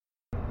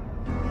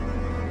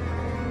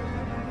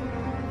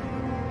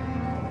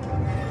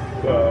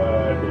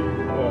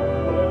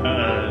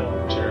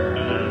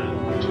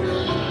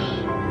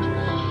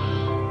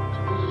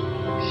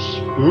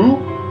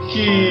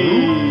TL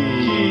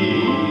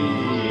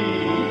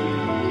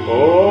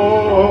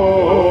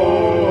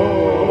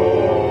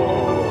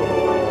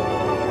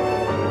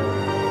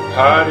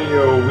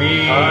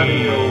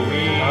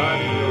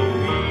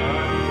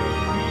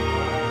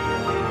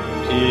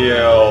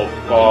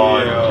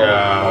Podcast.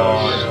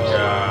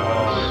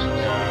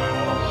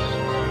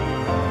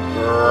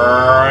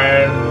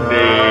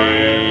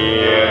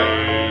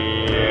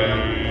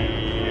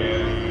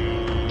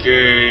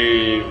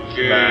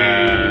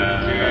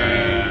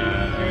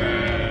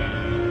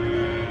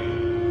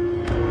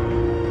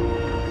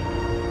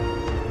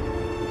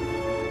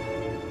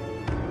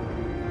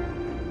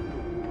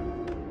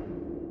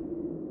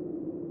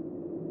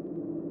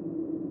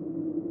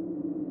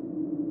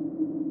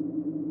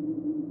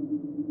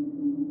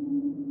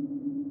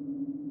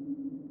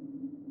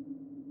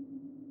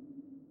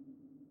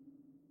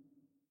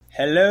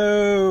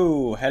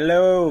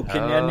 Hello.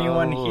 Can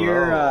anyone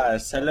hear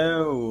us?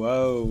 Hello.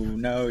 Oh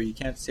no, you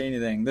can't say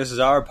anything. This is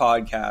our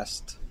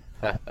podcast.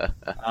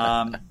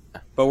 But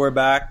we're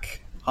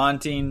back.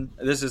 Haunting.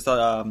 This is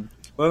the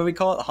what do we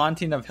call it?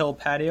 Haunting of Hill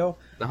Patio.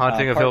 The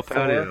Haunting of Hill 4.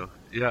 Patio.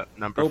 Yeah,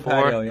 number Hill 4.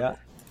 Patio. Yeah.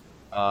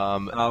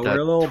 We're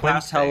a little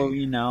past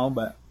Halloween now,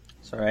 but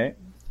it's all right.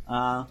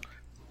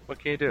 What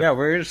can you do? Yeah,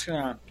 we're just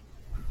gonna.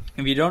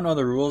 If you don't know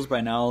the rules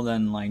by now,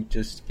 then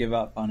just give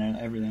up on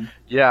everything.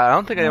 Yeah, I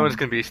don't think anyone's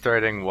gonna be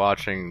starting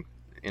watching,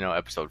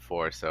 episode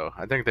 4. So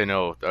I think they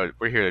know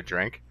we're here to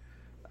drink.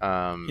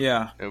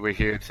 Yeah. And we're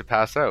here to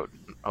pass out,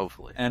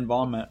 hopefully, And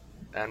vomit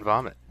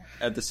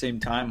at the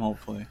same time,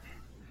 hopefully.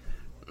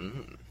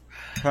 Mm.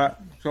 So,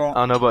 I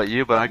don't know about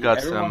you, but I got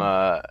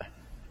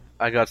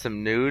everyone...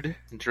 some nude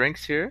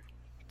drinks here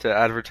to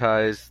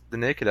advertise the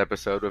Naked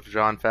episode with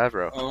Jon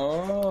Favreau.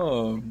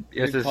 Oh,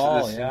 yes, this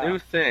new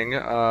thing,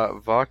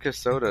 vodka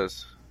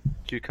sodas,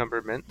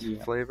 cucumber mint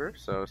flavor.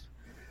 So,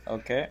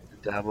 okay,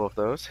 dabble of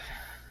those.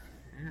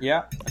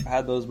 Yeah, I've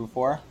had those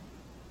before.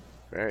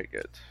 Very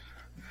good.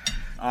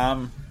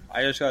 I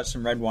just got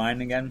some red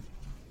wine again.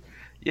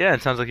 Yeah,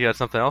 it sounds like you had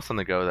something else on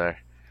the go there.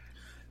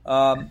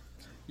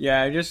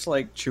 Yeah, I just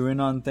like chewing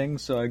on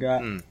things, so I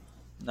got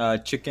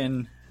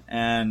chicken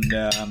and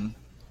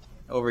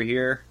over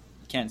here.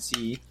 Can't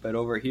see, but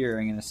over here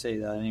I'm gonna say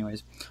that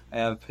anyways. I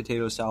have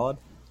potato salad.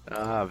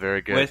 Ah,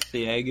 very good. With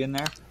the egg in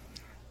there.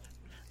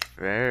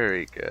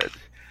 Very good.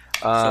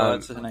 So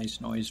that's a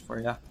nice noise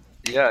for you.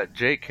 Yeah,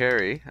 Jake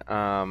Carey,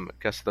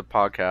 guest of the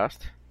podcast,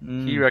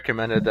 he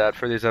recommended that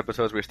for these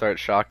episodes we start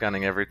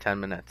shotgunning every 10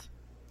 minutes.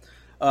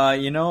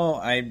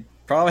 I'm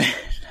probably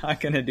not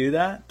gonna do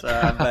that,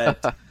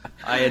 but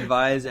I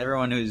advise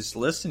everyone who's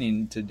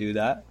listening to do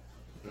that.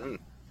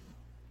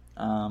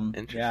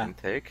 Interesting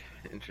take.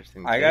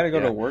 I gotta go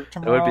to work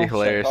tomorrow. It would be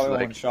hilarious. So I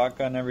probably won't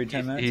shotgun every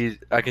 10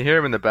 minutes. I can hear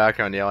him in the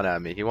background yelling at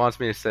me. He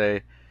wants me to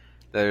say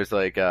there's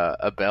like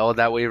a bell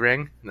that we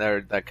ring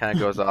that kind of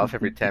goes off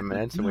every 10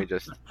 minutes, and we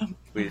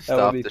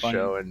stop the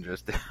show and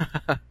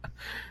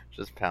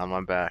just pound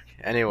my back.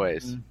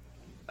 Anyways,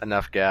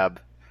 enough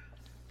gab.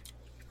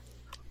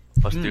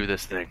 Let's do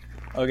this thing.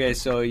 Okay,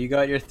 so you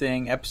got your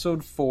thing.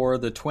 Episode 4,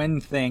 the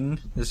twin thing.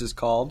 This is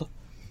called.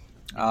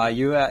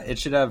 It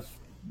should have.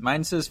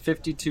 Mine says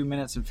 52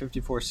 minutes and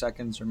 54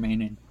 seconds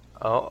remaining.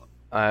 Oh,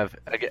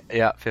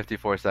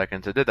 54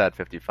 seconds. I did that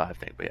 55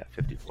 thing, but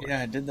 54.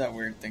 Yeah, I did that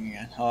weird thing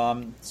again.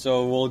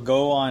 So we'll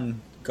go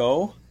on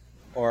go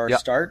or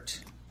start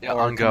or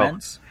on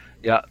commence?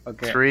 Go. Yeah.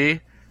 Okay. 3,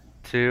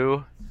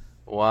 2,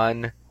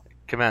 1,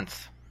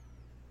 commence.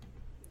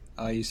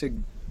 You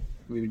said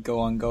we would go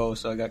on go,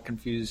 so I got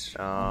confused.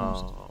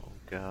 Oh,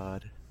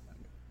 God.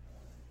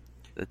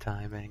 The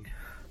timing.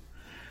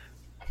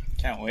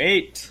 Can't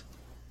wait.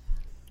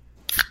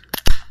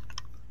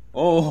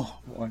 Oh,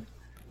 boy.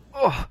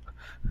 Oh.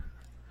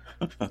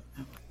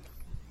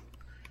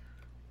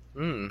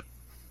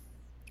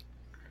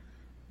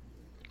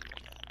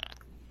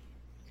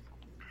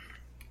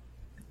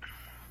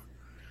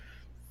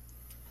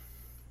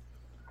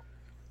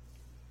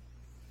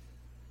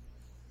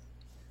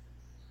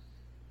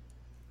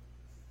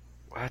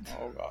 What?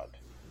 Oh, God.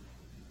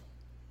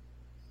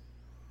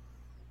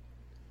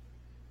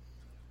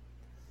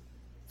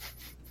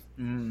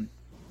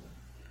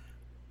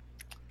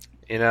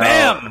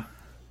 Bam!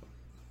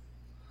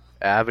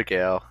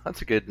 Abigail.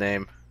 That's a good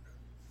name.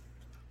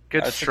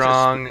 Good, That's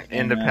strong, such a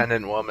name,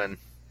 independent woman.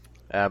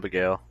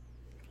 Abigail.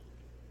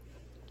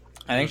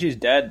 I think she's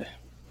dead.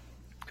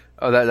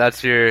 Oh,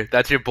 that's your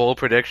bold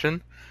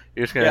prediction?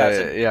 You're just gonna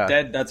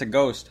dead. That's a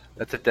ghost.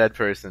 That's a dead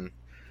person.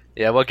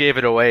 Yeah, what gave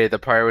it away? The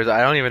part was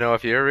I don't even know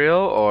if you're real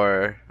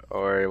or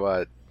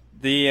what.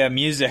 The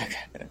music.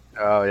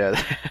 Oh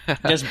yeah.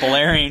 Just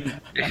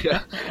blaring.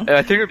 Yeah.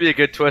 I think it would be a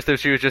good twist if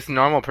she was just a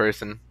normal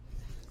person.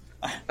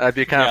 That'd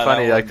be kind of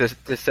funny, like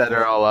to set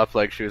her all up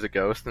like she was a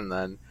ghost, and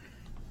then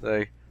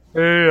like,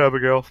 hey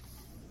Abigail.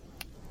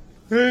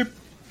 Hey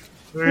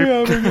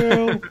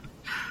Abigail.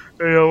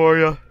 Hey, how are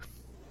ya?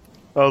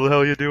 How the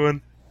hell you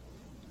doing?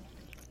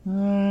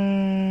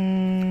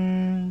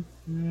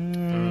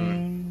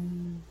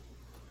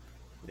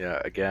 Yeah,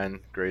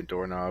 again, great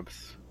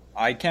doorknobs.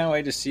 I can't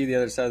wait to see the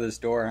other side of this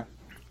door.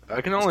 I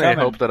can only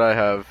hope that I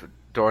have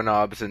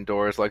doorknobs and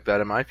doors like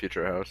that in my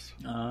future house.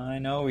 I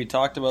know, we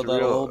talked about that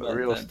a little bit. A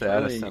real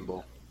status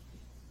symbol.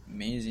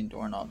 Amazing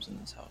doorknobs in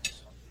this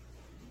house.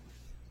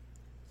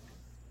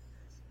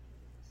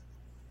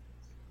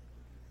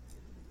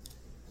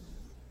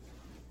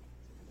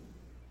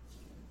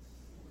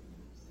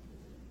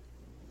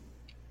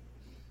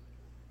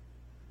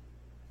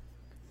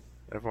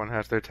 Everyone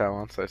has their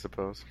talents, I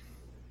suppose.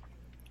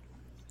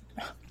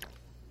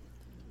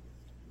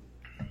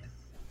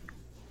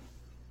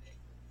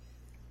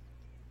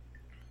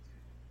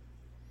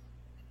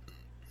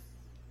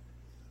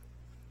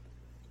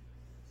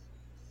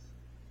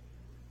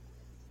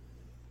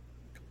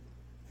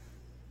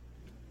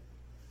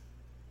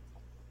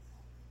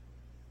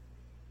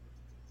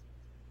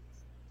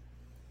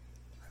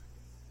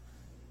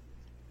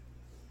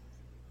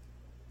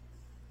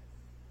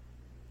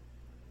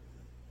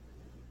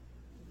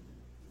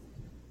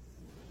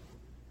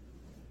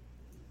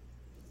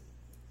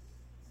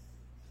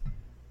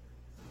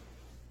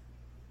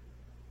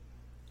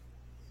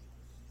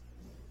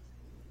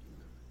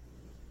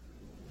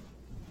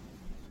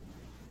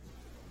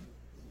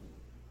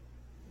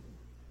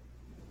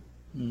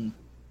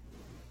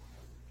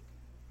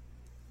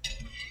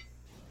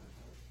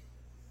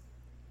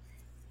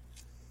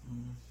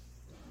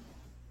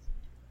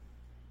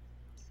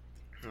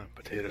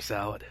 Potato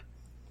salad.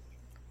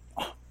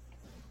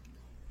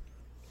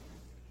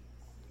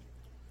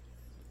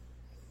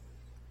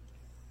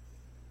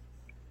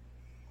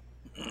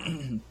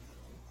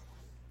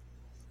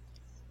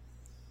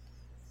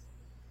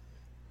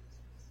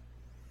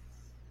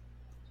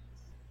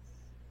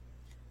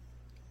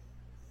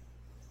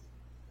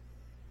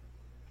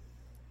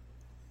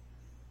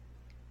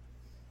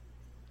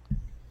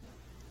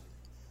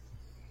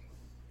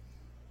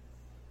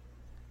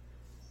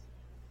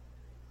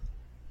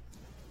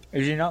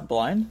 Is he not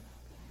blind?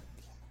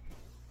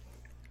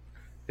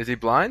 Is he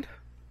blind?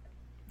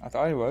 I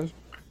thought he was.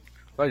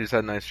 I thought he just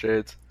had nice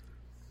shades.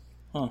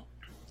 Huh.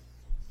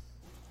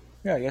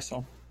 Yeah, I guess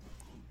so.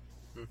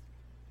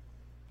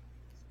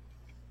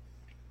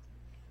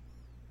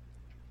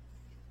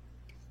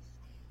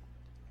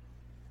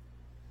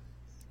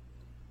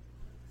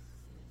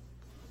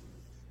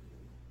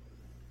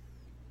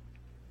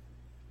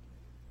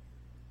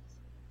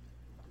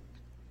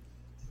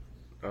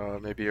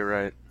 Maybe you're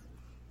right.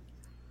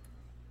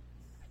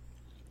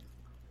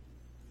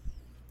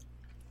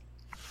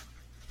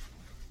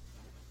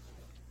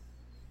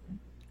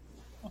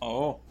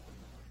 Oh.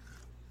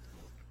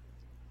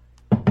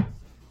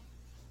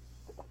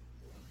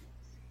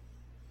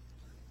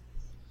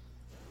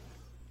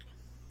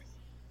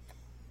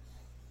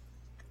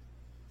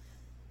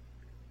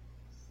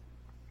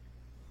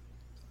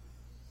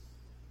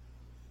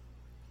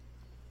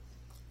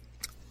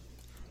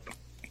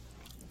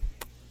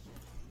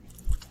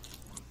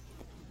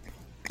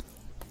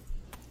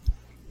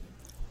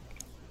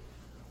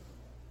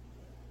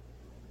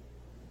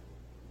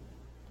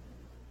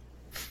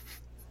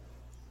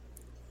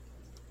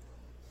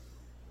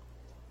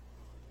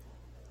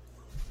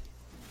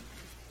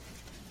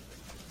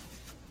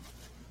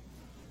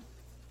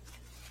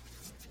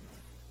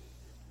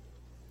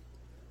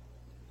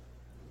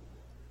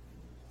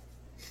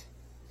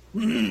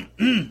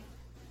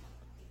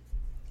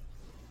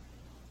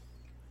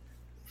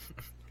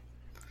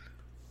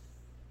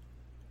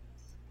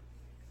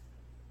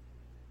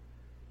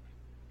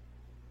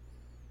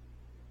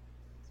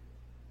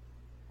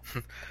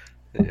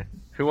 Yeah.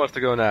 Who wants to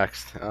go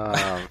next?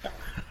 Tough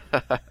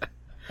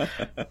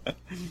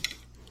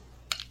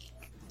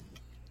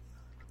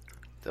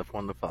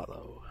one to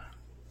follow.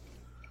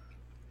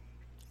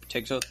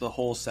 Takes out the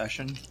whole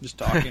session, just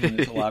talking in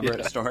this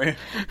elaborate story.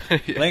 Yeah.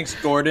 Thanks,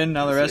 Gordon.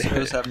 Now the rest of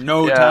us have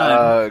no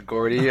time.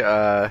 Gordy,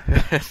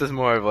 this is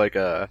more of like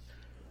a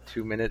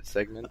 2-minute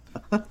segment.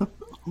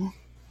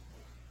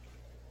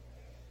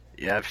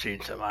 Yeah, I've seen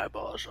some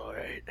eyeballs,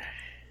 alright.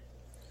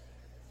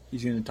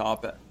 He's gonna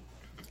top it.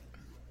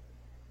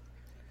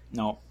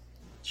 No.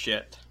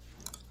 Shit.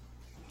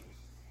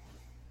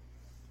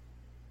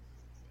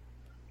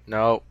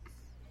 No.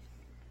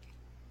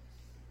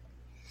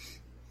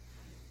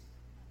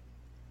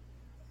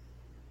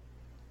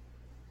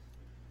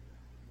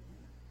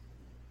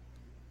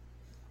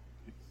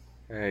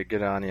 Hey,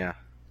 good on ya.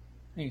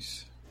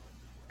 Nice.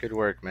 Good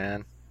work,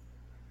 man.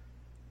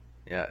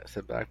 Yeah,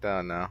 sit back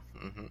down now.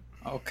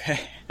 Okay.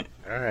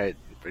 Alright,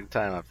 big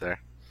time up there.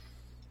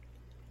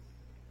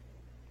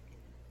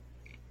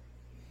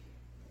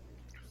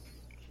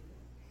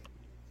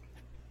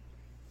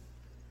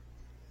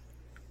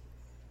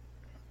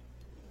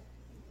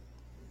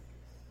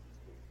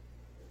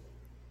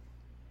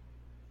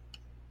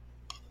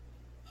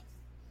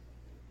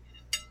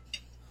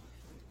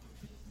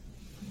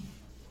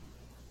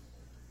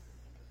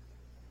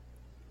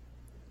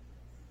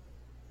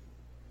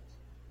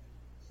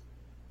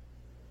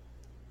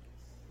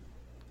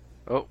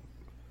 Oh,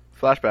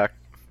 flashback.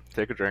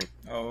 Take a drink.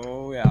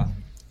 Oh, yeah.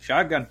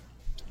 Shotgun.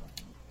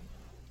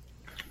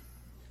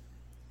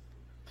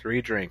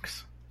 3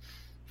 drinks.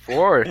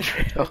 4.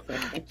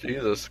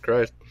 Jesus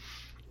Christ.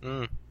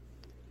 If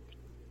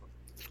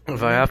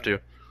I have to.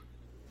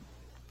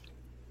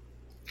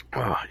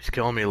 Oh, he's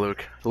killing me,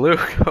 Luke. Luke.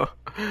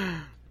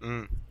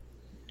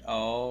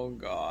 Oh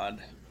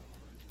God.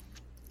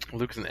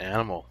 Luke's an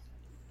animal.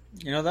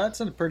 You know, that's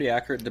a pretty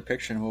accurate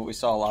depiction of what we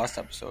saw last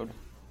episode.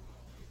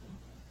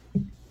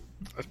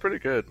 That's pretty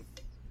good.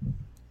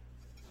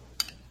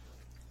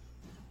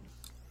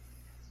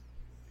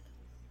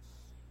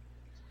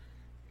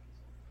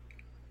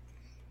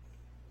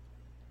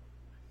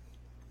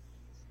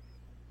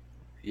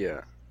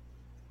 Yeah.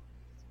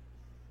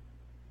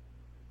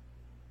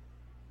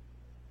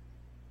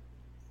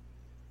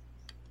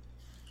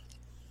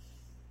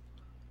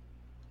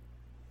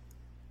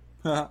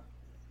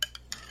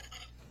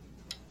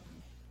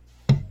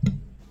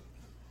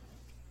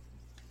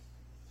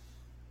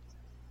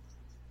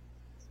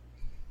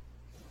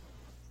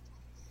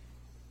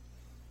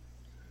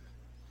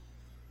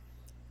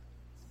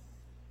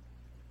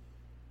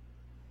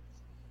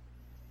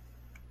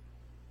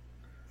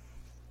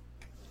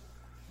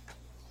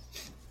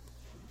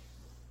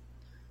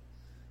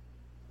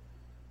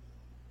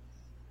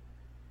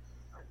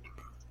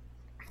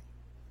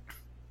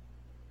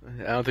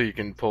 I don't think you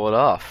can pull it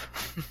off.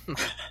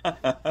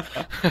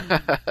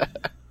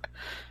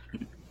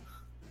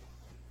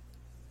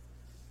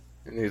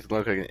 And he's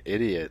look like an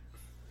idiot.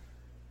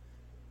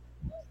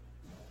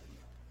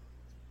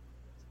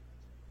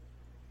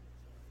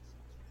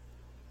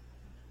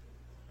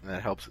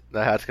 That helps.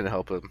 That hat's gonna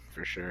help him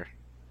for sure.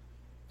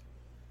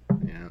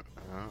 Yeah.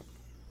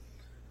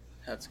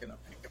 That's gonna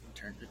make him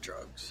turn to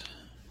drugs.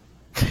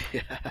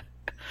 Yeah.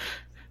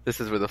 This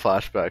is where the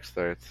flashback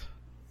starts.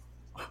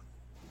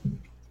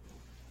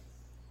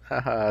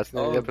 Haha, it's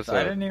not the episode.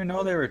 I didn't even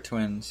know they were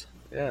twins.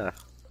 Yeah.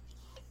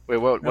 Wait,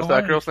 what's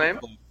that girl's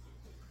name?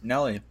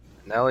 Nellie.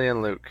 Nellie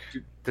and Luke.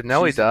 Did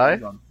Nellie die?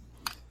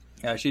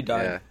 Yeah, she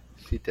died. Yeah,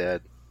 she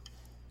dead.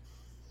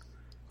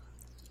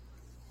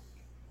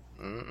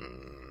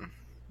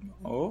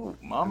 Oh,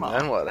 mama.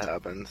 And then what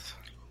happens?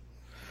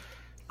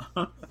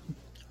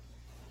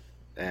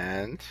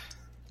 And...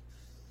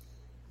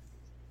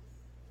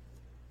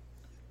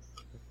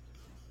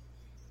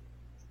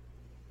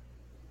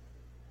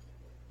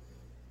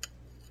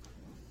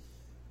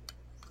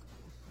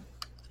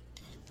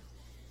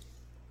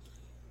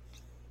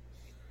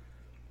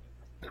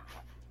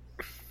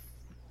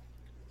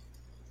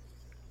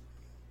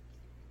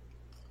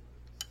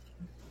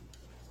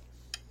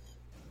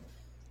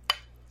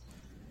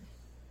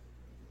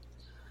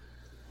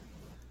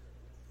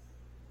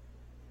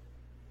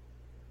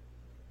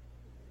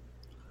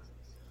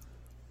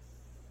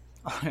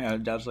 Yeah,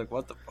 Dad's like,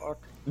 what the fuck?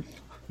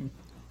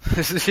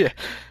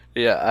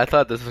 yeah, I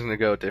thought this was gonna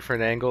go a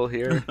different angle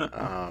here.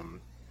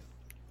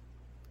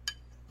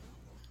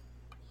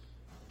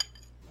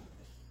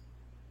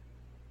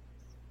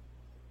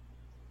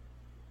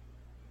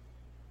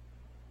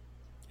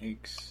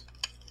 Yikes.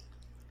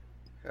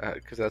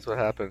 Because that's what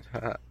happened.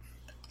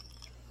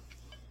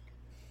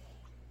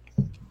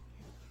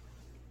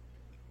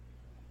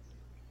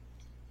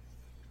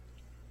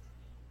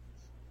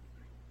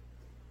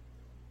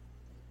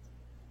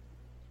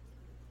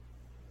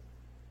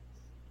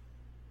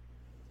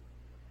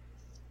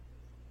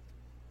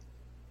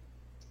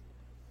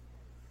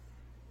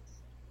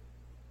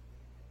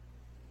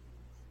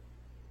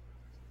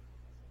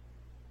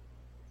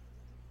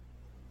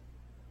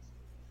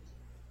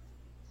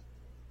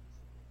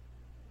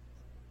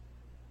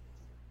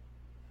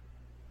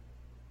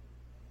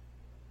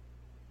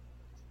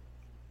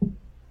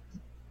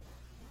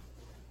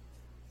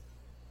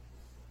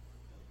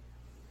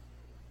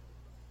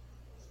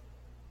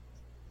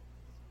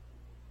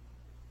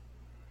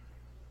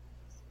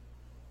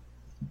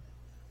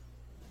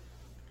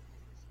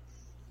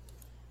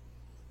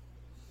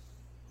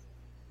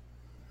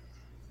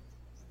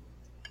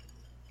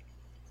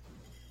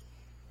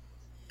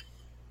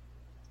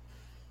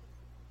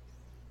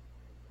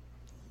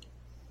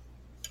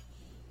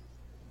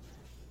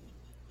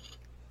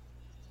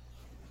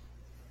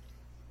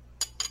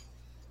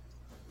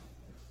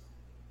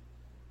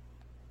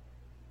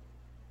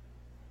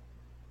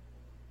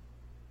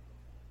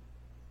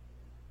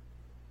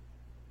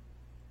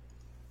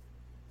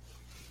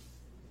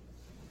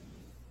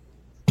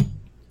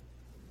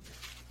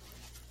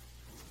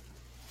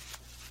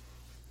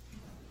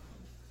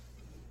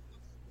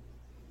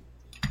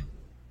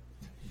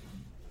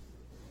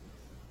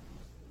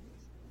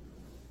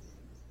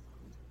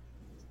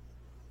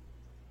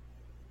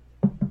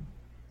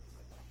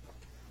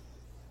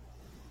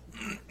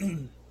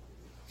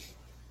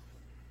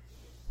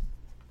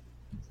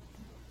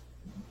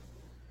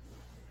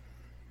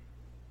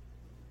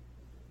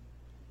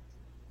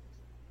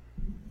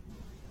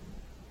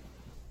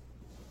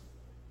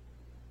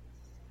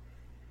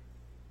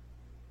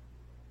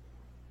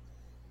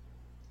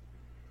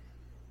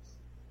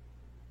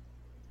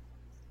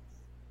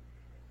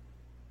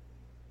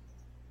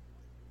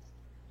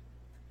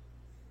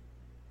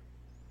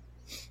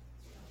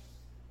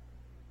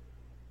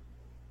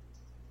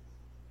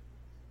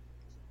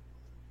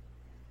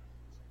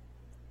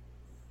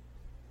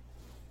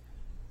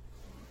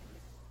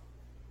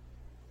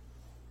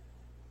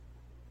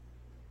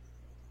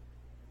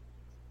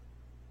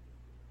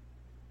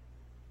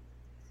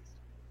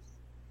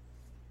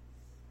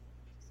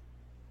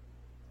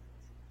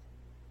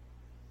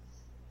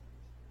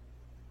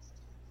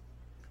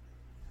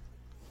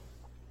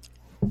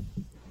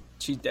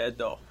 She's dead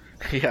though.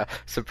 Yeah,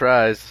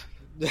 surprise.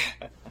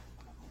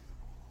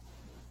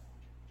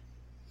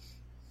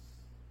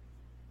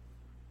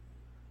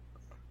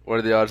 What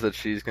are the odds that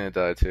she's gonna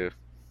die too?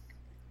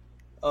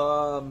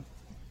 49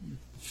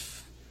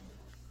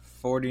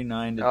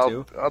 to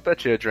 2. I'll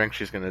bet you a drink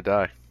she's gonna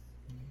die.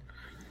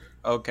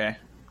 Okay.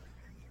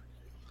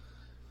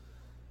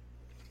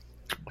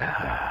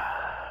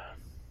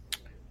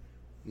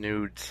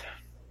 Nudes.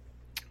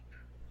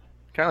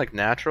 Kind of like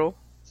natural.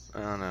 I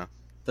don't know.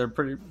 They're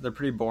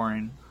pretty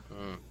boring.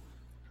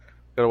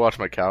 Gotta watch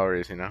my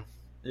calories, you know.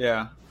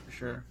 Yeah, for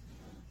sure.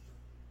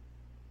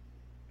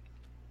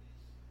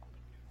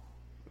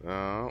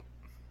 Oh.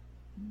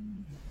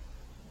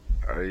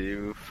 Are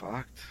you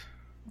fucked?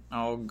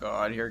 Oh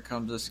god, here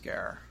comes a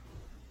scare.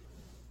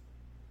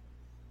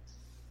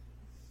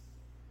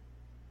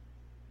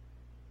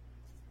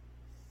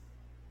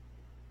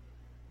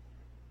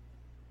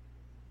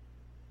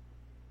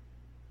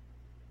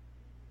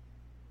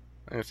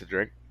 I think it's a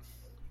drink.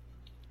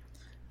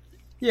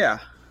 Yeah.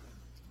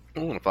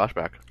 Ooh, and a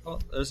flashback. Oh,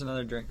 there's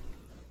another drink.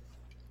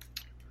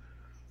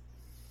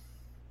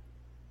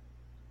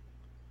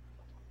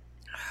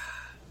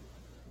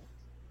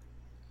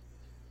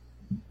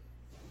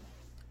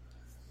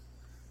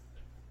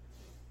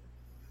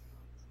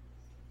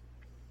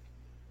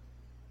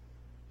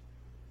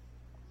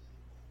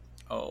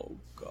 Oh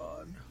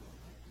god.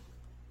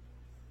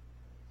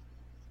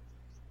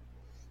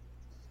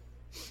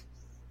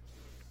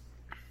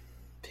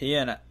 Pee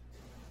in it.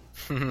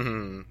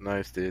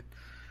 Nice, dude.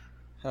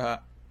 Oh,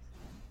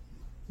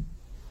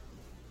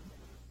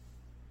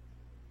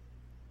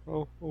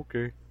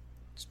 okay.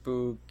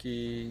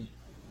 Spooky.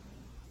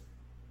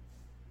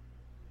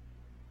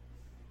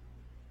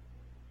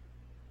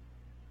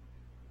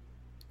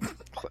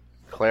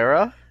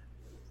 Clara?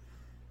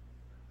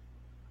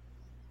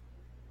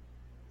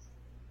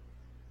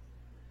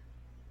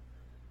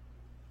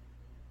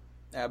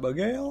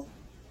 Abigail?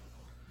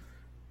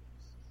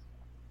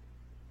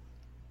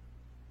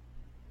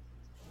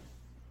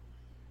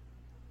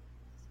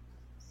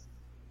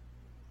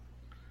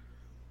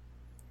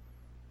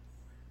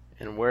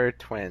 And we're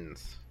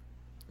twins.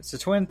 It's a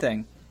twin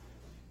thing.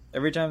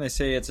 Every time they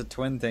say it's a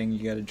twin thing,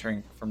 you gotta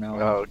drink from now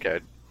on. Oh, okay.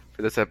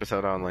 For this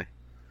episode only.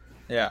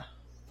 Yeah.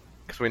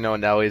 Because we know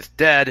Nellie's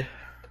dead.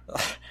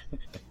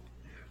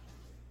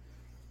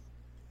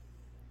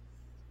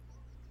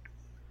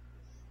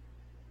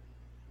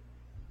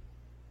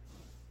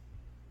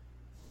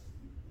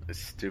 This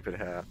stupid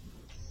hat.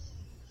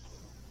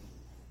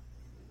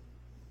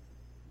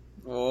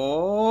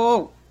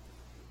 Oh!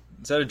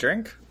 Is that a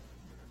drink?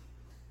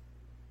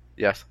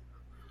 Yes.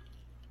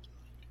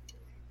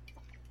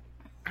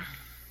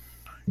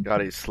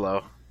 God, he's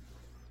slow.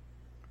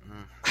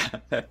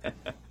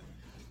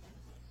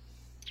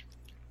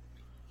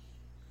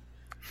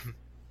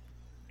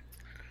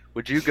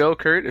 Would you go,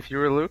 Kurt, if you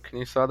were Luke and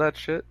you saw that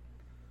shit?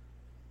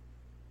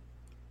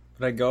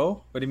 Would I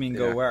go? What do you mean,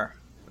 go Yeah. where?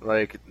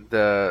 Like,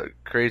 the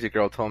crazy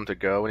girl told him to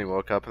go when he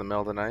woke up in the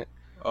middle of the night?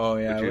 Oh,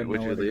 yeah, I wouldn't would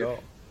know you where to leave? go.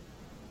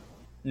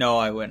 No,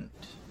 I wouldn't.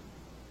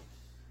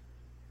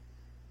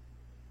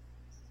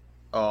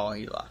 Oh,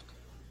 he left.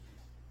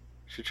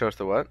 She chose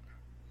to what?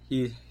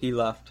 He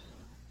left.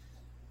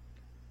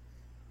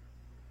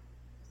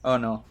 Oh,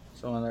 no.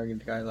 Some other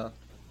guy left.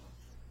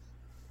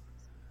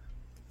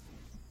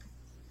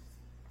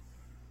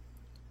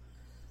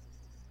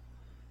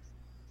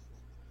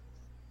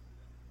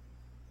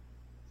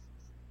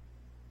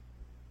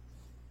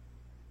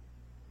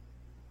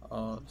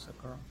 Oh, it's a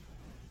girl.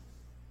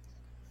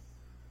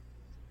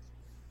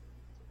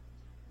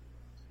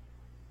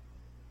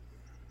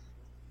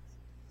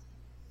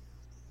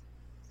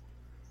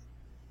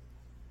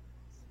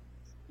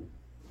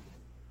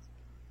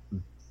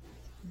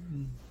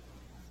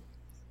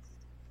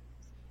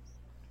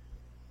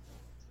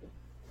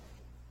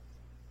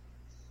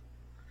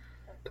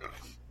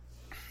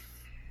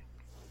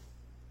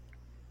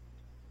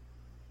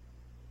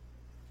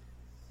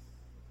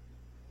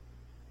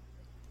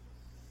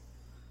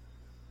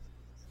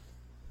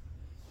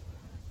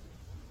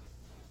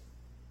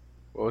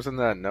 What was in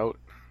that note?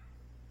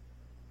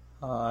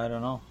 I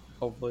don't know.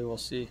 Hopefully we'll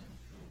see.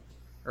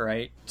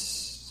 Right.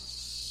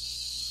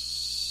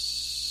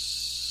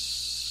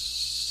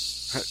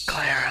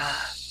 Clara.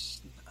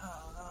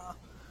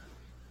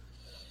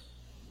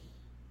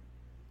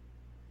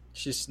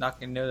 She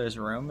snuck into his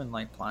room and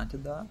like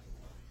planted that.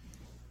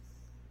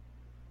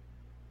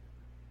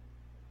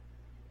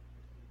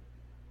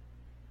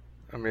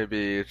 Or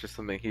maybe it's just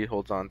something he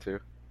holds on to.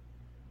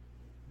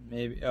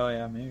 Maybe. Oh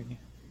yeah, maybe.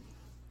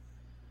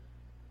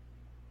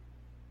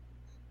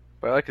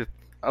 But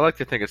I like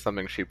to think it's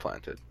something she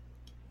planted.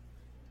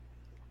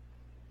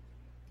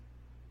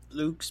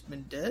 Luke's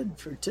been dead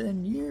for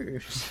 10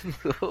 years.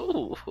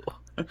 Ooh.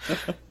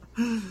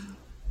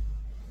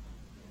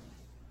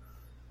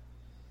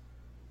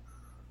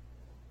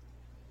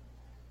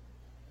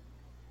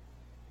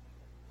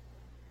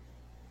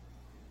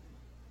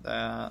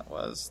 That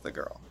was the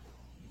girl.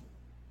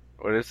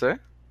 What did it say?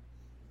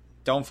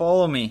 Don't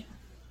follow me.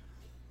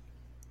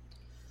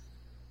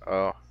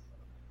 Oh.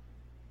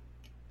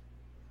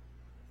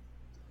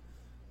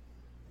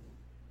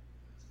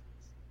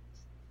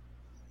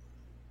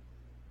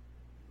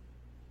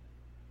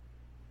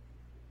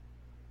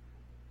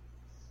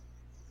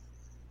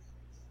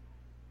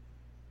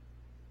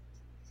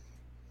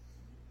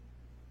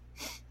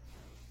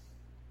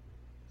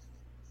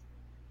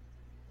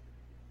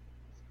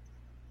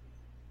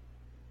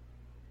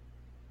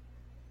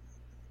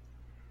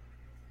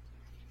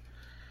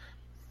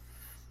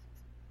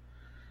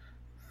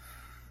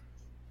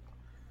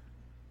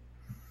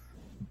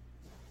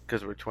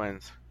 Because we're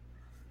twins.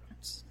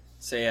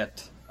 Say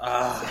it.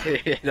 Oh,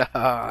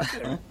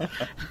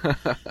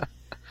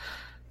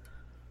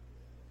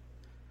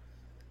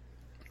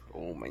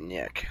 my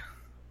neck.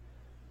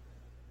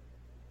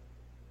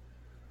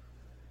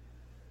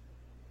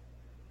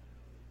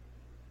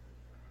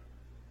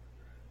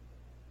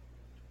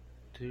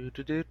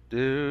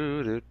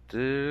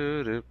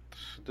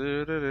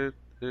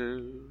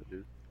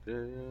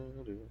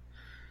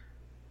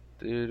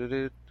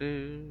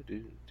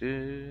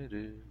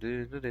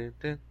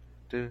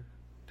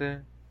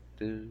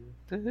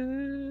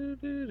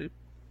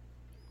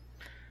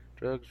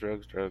 Drugs,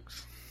 drugs,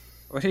 drugs.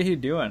 What are you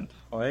doing?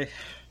 Why?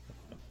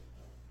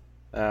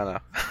 I don't know.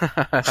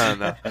 I don't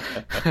know.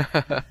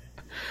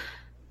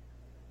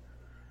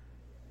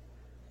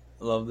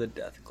 Love the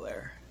death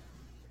glare.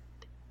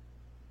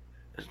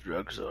 This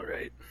drug's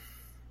alright.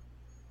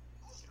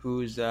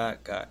 Who's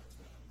that guy?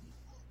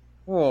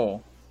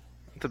 Whoa.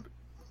 It's a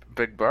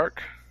big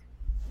bark.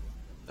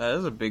 That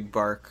is a big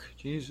bark.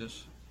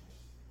 Jesus.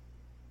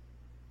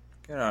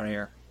 Get out of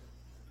here.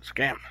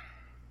 Scam.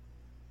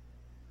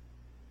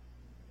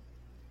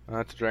 Oh,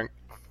 that's a drink.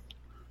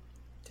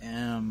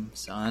 Damn,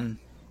 son.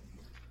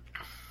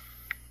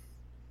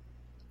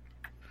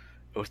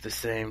 It was the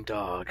same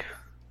dog.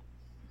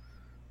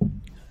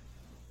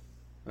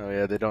 Oh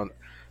yeah, they don't.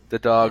 The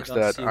dogs They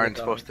don't that see the aren't dogs.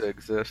 supposed to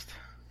exist.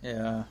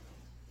 Yeah.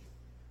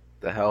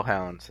 The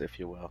hellhounds, if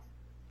you will.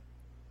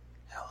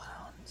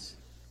 Hellhounds.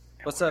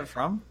 What's that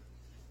from?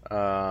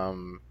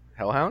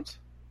 Hellhounds?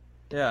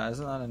 Yeah,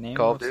 isn't that a name?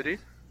 Call of Duty?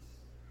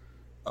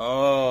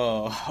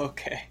 Oh,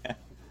 okay.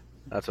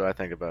 That's what I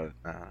think about it.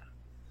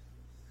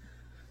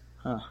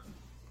 Huh.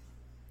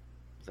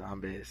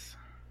 Zombies.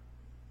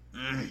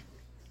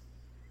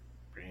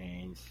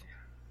 Brains.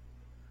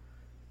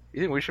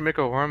 You think we should make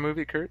a horror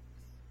movie, Kurt?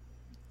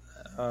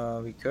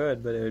 We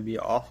could, but it would be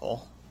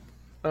awful.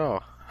 Oh.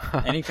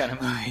 Any kind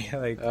of movie.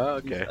 Like, Oh,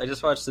 okay. I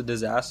just watched The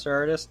Disaster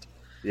Artist,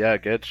 Yeah,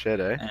 good shit,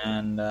 eh?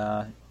 and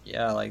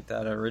yeah, like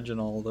that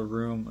original The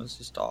Room was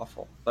just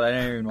awful. But I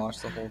didn't even watch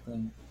the whole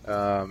thing.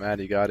 Man,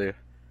 you got to.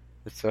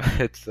 It's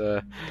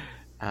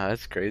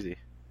crazy.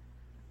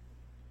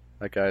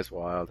 That guy's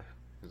wild.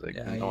 He's like,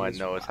 Yeah, no one he's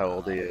knows how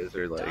old he is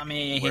or like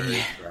Dummy. where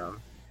he's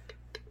from.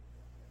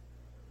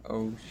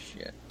 Oh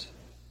shit.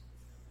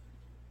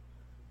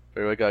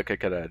 But we got to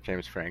get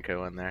James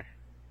Franco in there.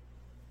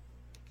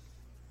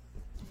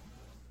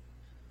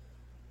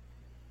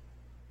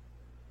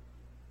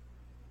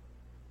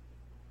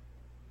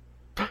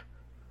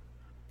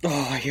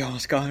 Oh, you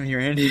almost got him here,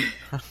 Andy.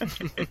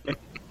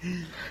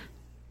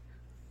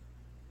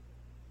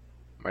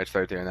 Might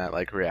start doing that,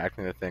 like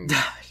reacting to things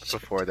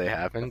before they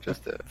happen,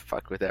 just to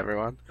fuck with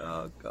everyone.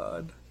 Oh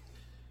god.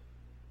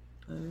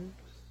 I'm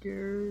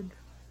scared.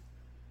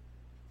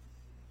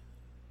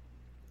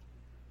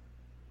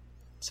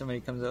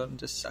 Somebody comes out and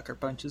just sucker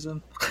punches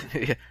him.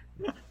 Yeah.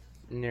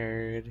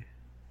 Nerd.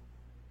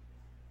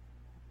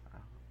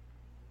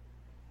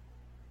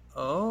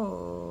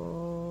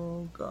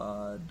 Oh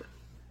god.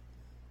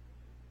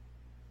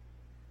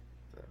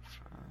 The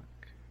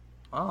fuck?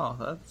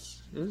 Oh,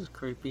 this is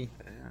creepy.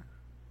 Yeah.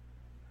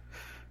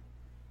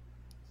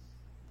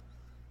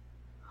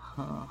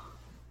 Huh.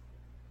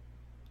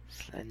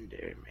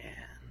 Slender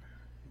Man.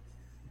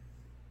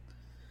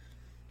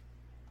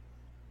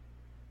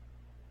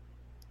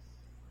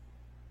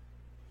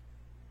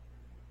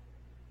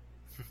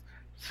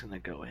 Just gonna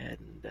go ahead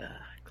and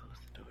close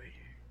the door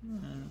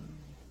here.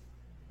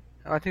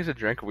 Oh, I think it's a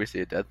drink if we see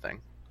a dead thing.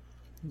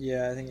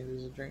 Yeah, I think it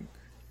is a drink.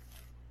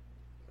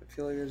 I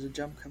feel like there's a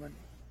jump coming.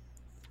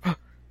 And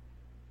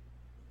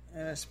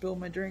I spilled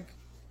my drink.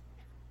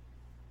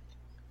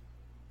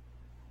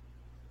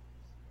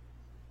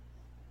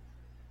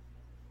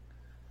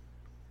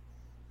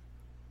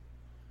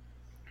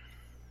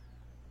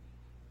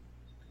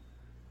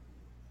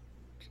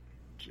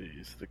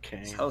 Jeez, the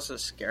king. This house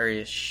is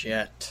scary as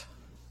shit.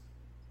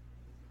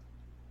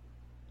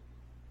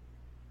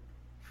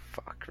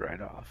 Fuck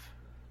right off.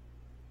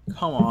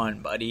 Come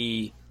on,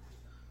 buddy.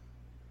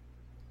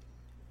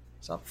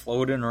 Stop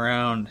floating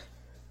around.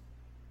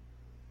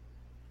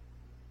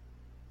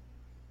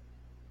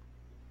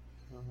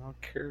 Oh,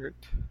 Kurt.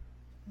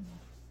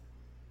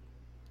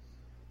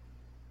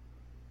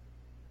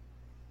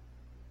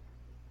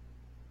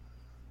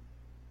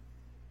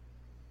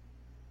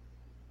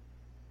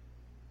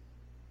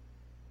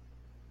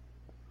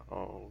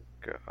 Oh,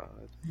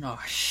 God. Oh,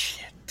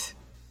 shit.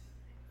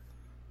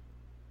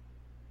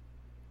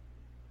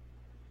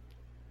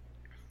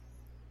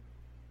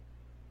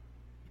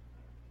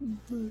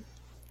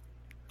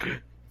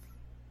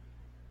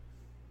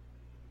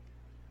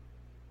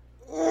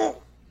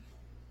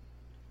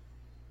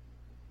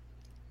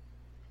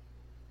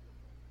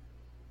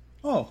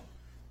 Oh,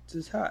 it's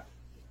his hat.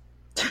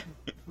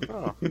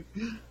 Oh,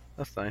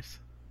 that's nice.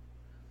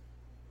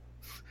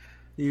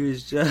 He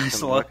was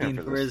just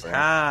looking for his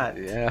hat.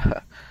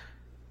 Yeah.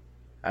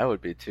 I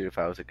would be too if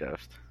I was a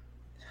ghost.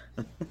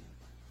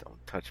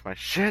 Don't touch my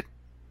shit.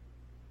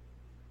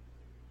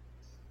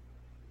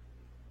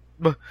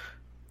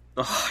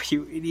 Oh,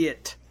 you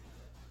idiot.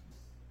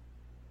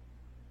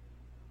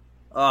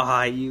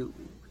 Ah, you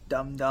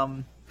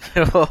dumb.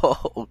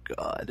 Oh,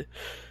 God.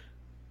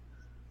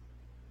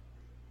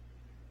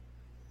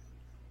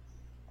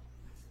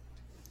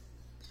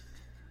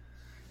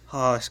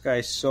 Oh, this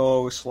guy's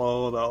so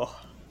slow, though.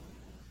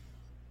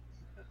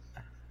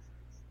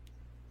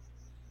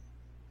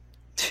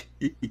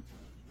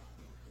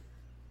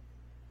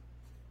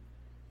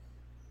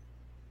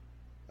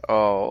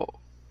 Oh,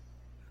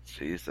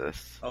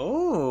 Jesus.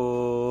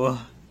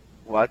 Oh.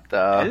 What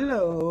the?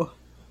 Hello.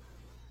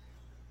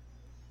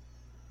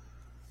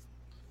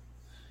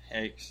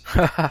 Eggs.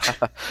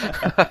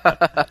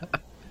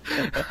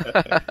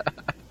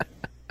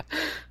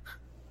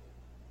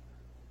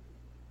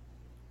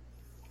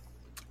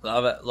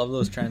 Love it. Love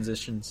those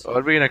transitions. What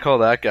are we going to call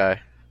that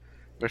guy?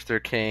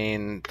 Mr.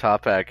 Kane,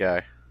 top hat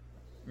guy.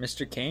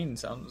 Mr. Kane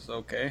sounds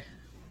okay.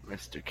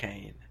 Mr.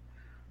 Kane.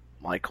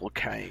 Michael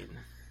Caine.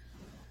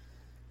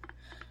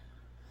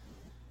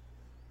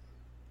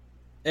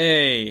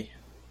 Hey.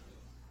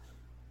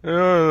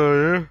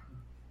 Yeah.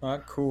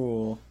 Not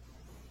cool.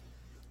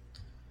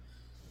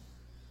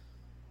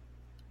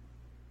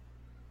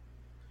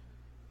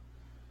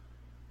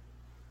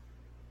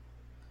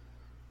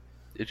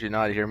 Did you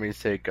not hear me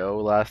say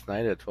go last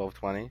night at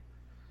 12:20?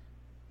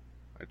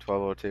 Or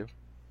 12:02?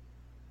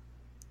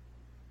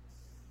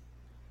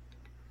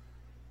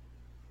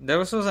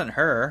 This wasn't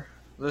her.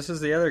 This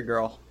is the other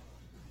girl.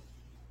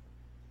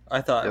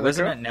 I thought.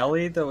 Wasn't it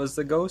Nellie that was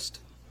the ghost?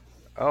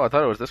 Oh, I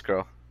thought it was this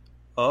girl.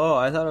 Oh,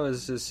 I thought it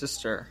was his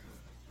sister.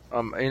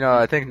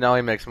 I think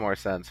Nellie makes more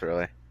sense,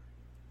 really.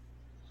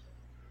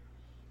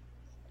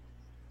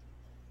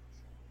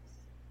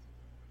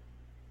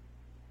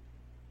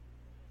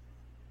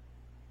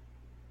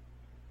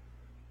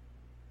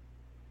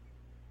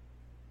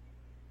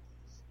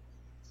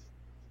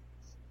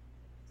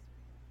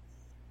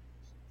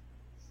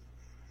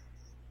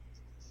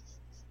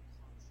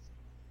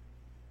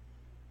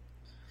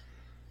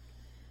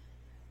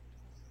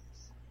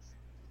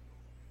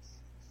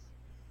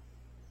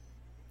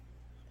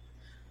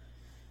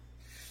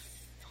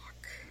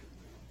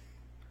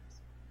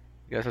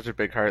 You got such a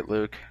big heart,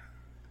 Luke.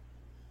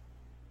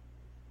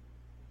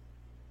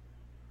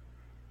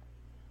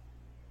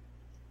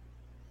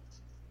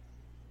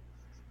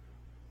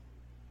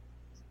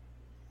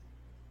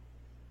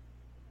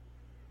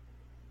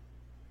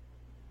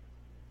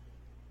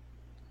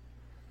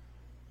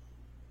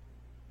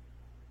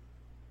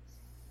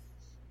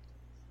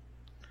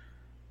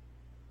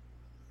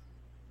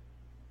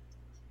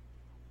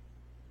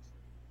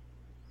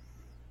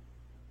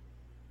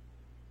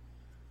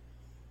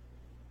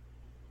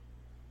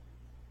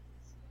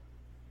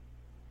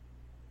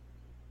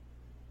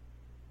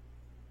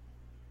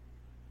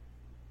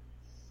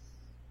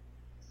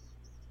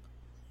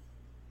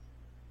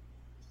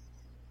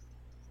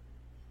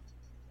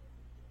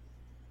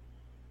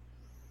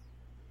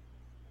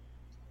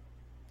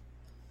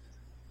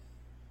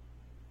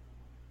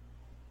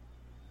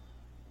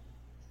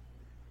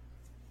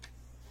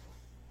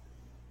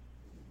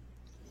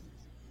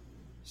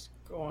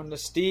 Going to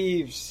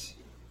Steve's.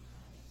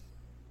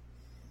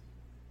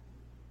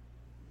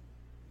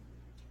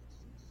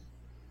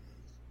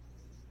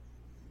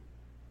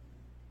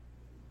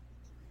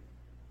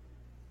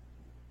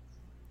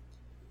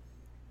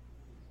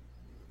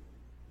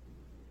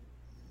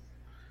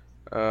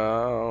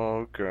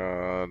 Oh,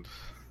 God.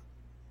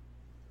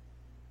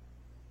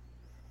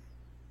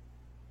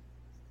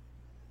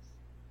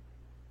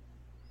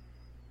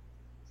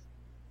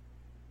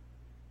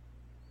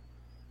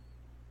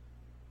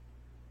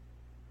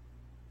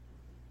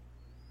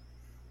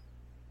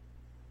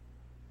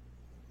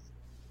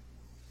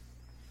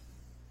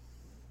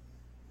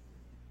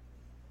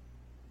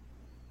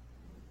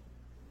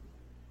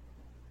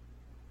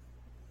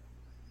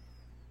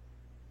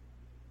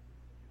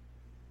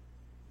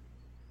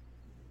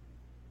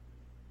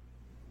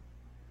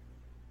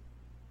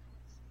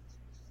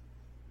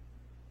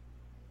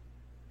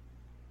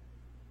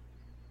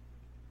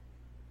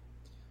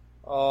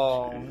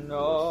 Oh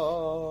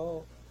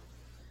no.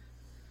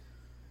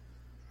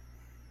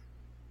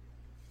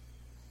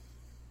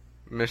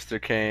 Mr.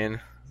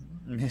 Kane.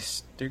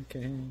 Mr.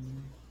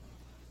 Kane.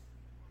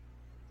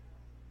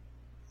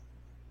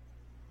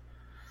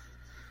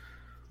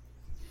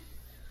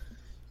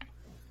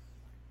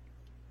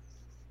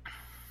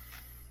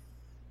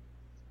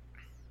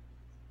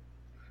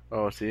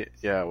 Oh, see?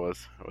 Yeah, it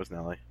was. It was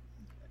Nellie.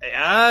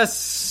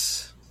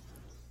 Yes.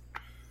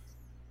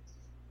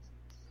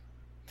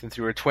 Since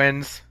you were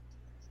twins.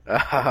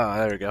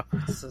 There we go.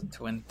 It's a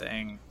twin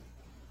thing.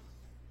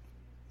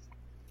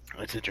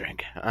 It's a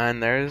drink.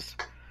 And there's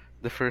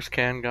the first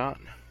can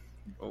gone.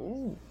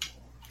 Ooh.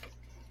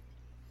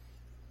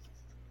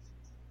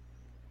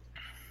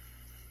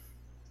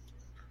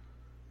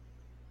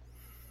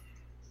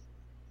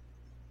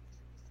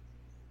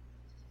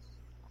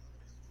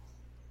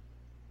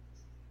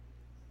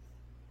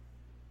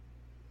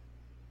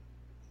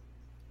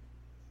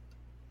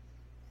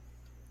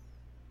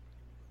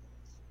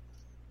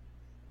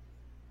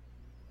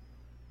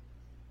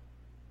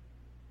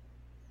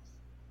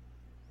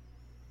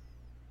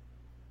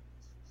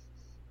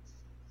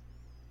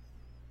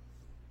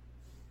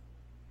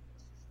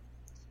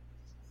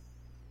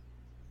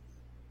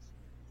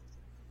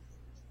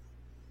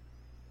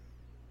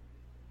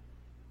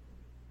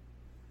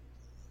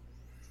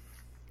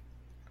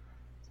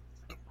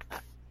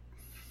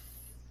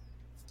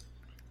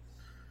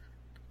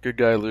 Good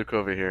guy Luke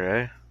over here,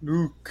 eh?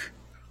 Luke.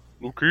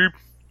 Luke.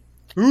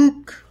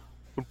 Luke.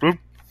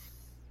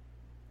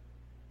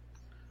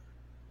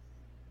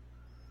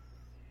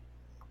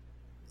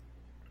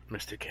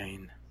 Mr.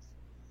 Kane.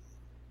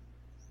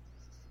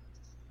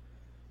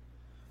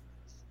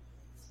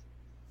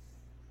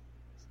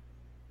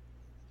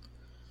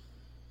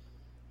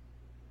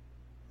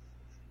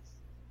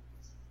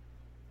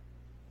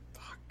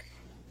 Fuck.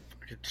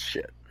 Good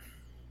shit.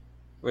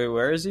 Wait,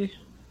 where is he?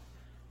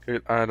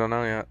 Good. I don't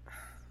know yet.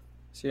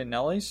 Is he at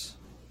Nellie's?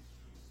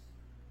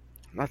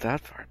 Not that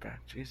far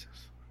back.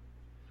 Jesus.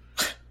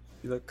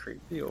 You look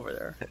creepy over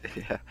there.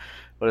 Yeah.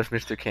 What if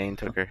Mr. Kane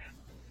took her?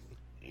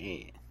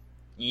 Eee.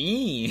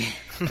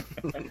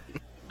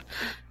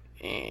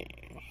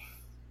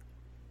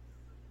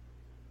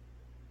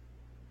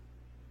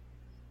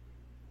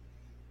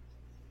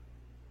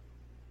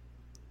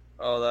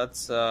 Oh,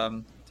 that's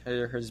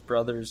his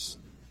brother's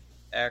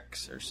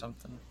ex or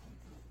something.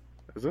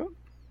 Is it?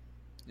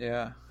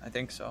 Yeah, I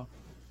think so.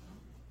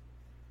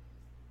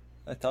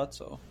 I thought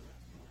so.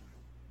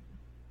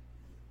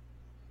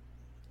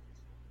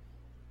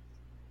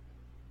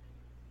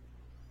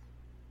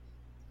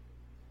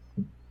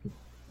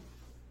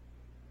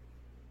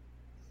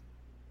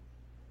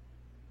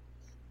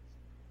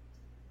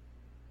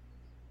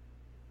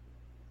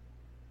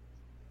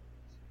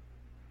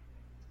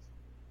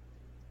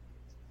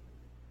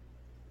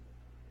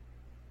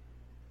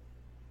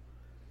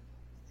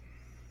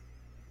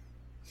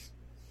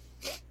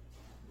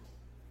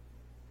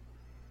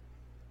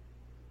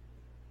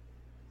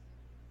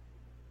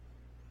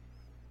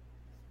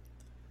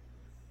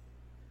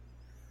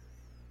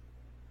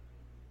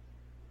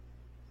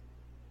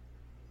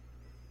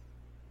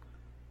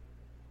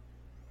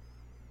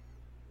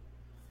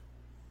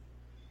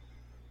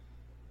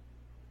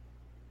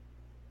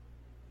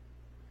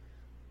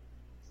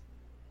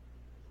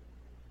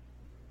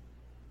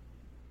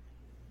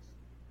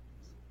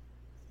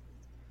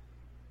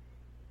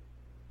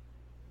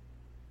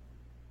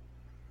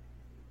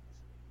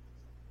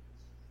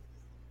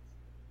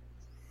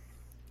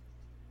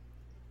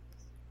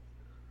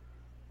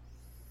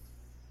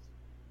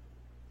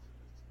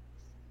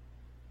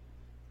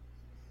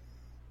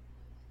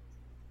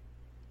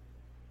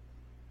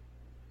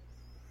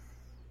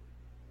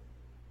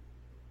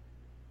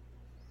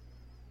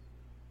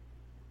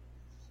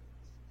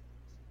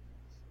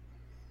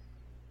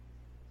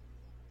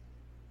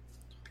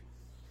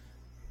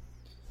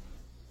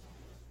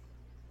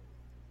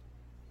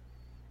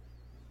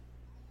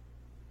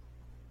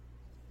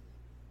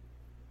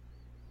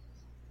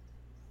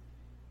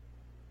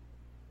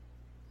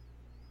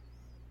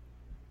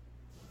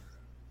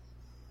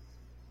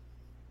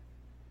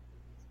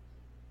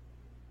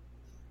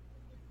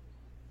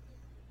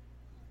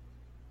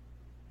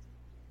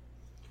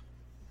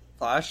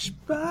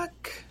 Flashback?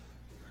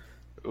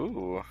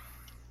 Ooh.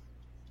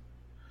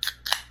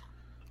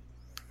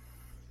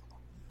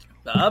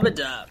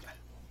 Babadab.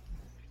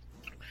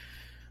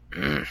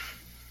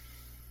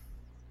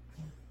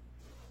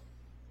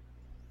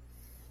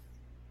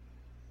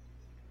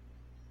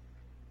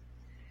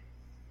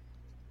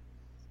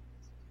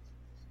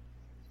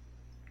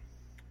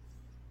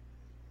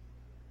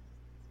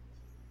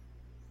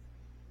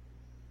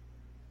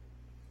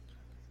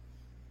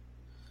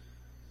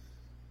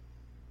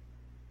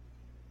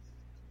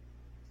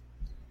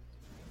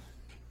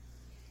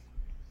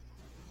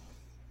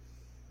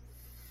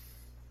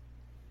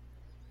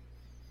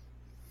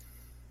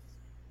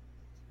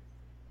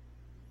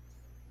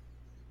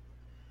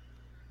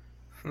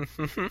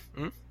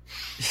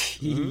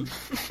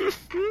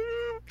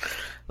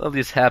 Love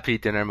these happy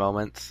dinner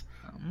moments.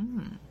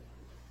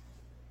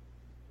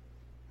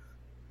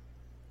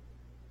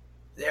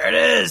 There it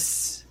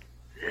is.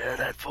 Yeah,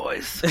 that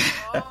voice.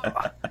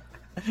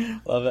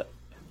 Love it.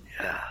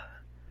 Yeah.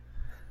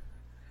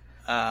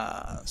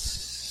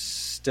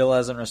 Still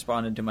hasn't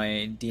responded to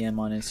my DM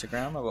on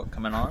Instagram about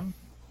coming on.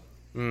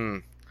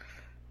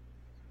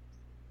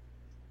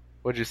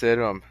 What'd you say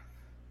to him?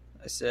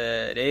 I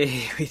said,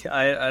 hey,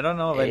 I don't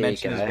know if I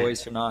mentioned his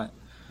voice or not.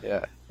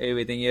 Yeah. Hey,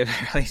 we think you have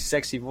a really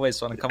sexy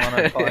voice. Want to come on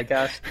our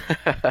podcast?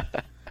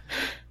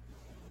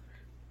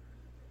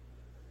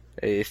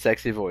 A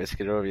sexy voice.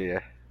 Get over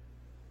here.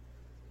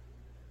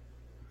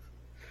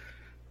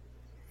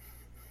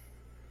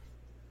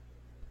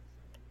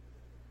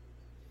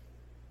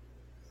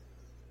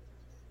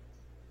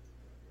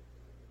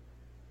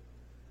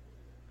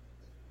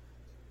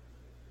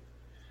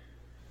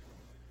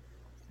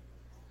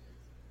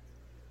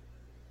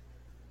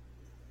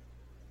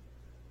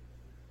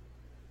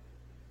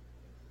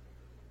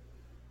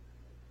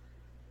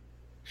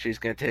 She's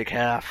gonna take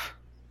half.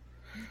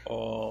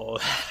 Oh,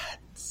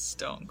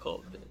 stone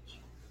cold bitch.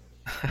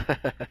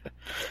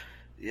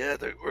 Yeah,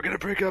 we're gonna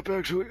break up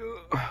actually.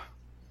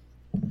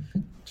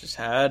 Just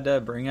had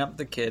to bring up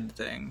the kid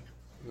thing.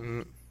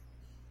 Mm.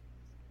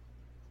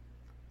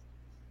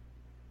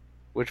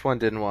 Which one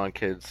didn't want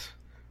kids?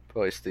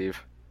 Probably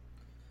Steve.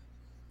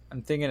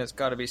 I'm thinking it's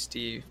got to be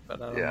Steve,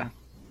 but I don't know.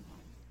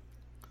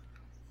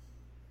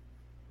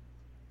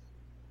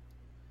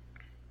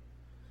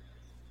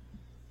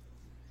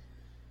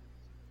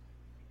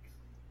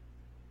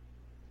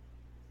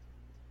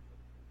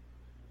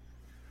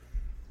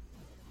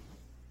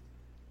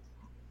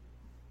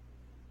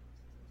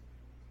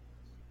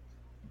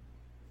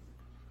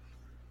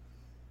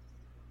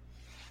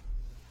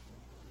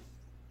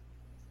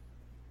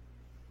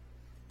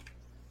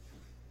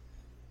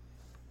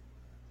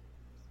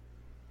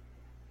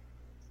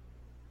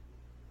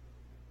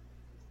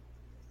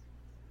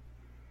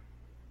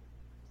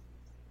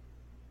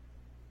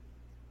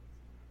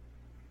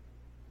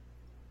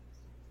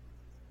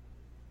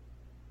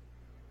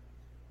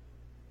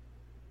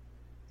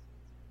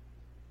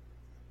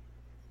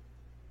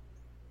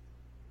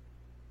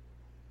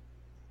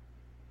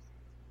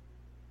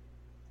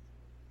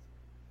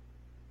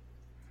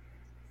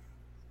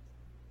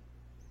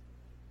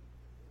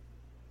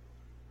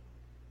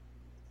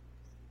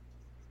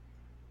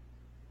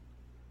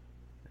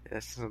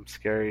 That's some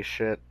scary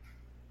shit.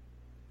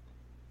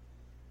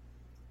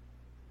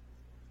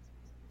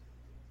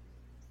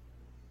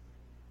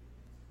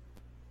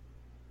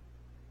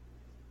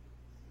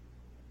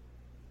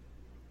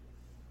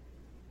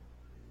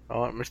 I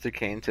want Mr.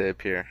 Kane to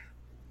appear.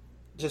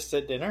 Just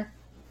at dinner?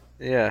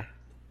 Yeah.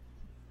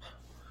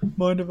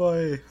 Mind if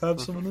I have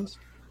some of this?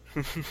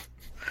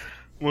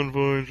 Mind if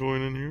I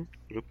join in here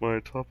with my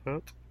top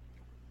hat?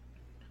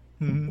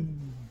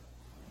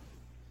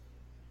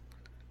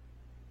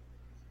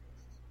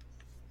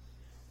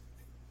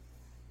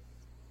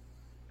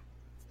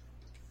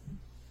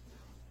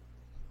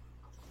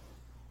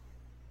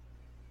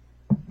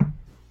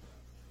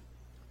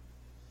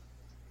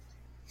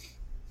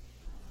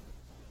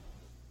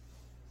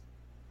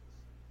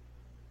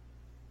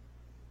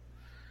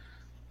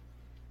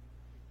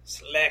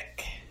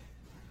 Slick.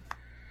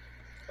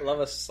 I love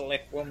a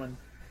slick woman.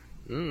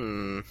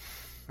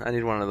 I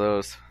need one of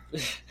those.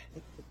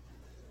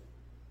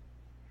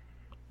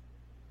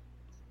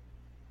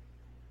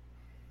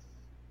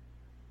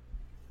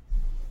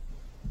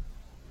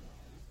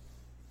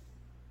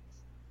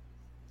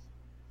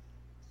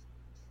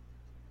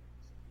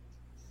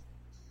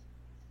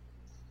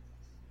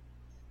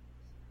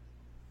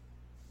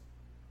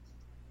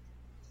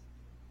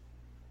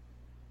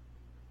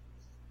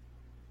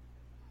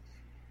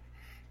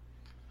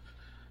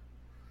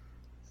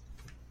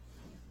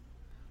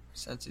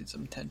 Sensing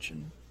some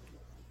tension.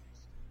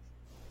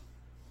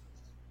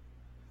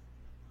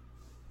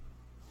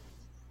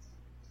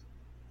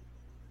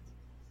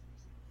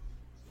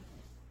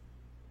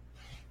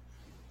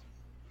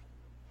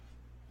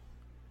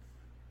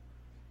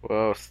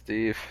 Whoa,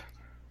 Steve.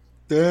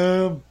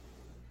 Damn.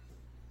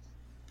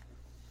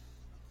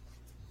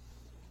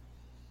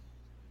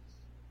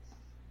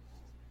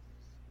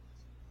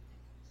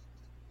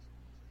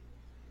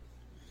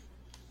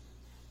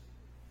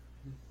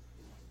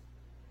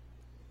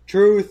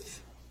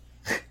 Truth.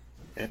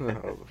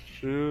 Oh,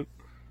 shoot.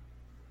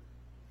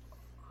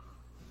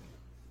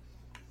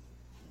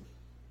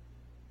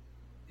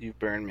 You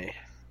burned me.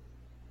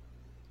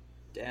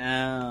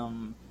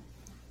 Damn.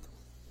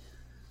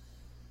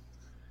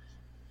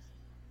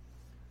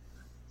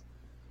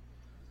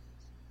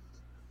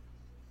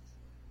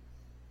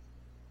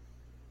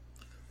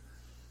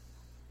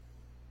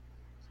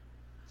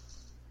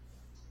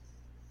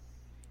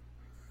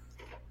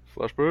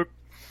 Flashback.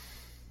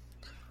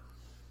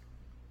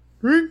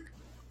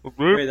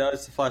 Wait, that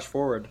was the flash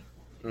forward.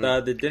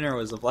 The dinner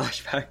was the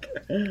flashback.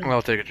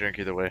 I'll take a drink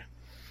either way.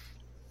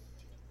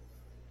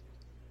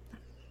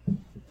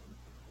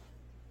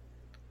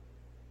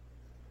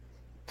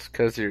 It's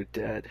because you're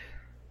dead.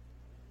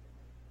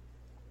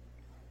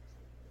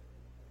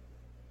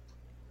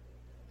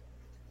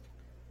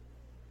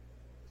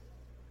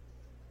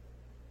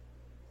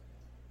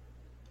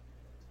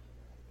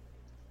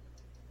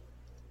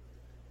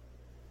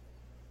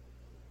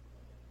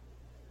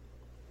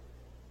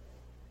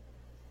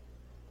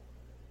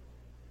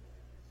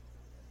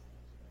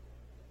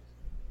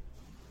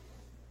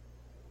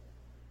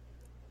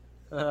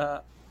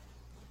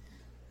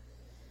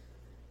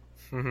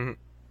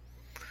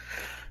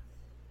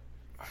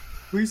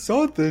 We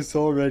saw this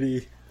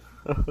already.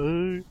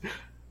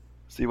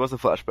 See, what's a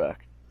flashback?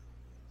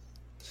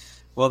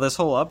 Well, this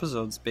whole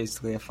episode's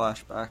basically a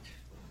flashback.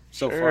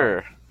 So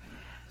Sure.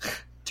 far.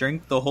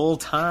 Drink the whole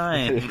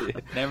time.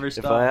 Never If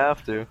I stop.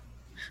 have to.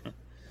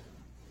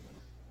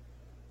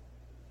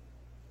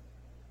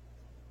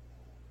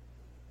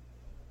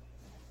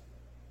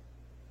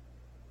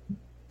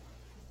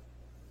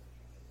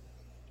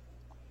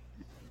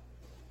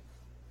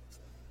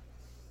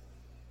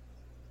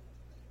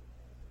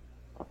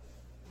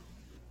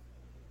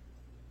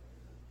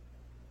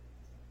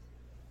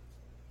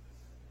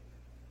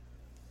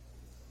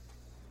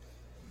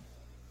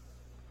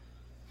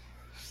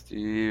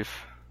 Steve.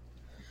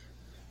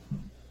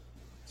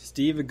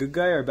 Steve, a good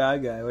guy or a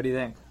bad guy? What do you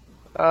think?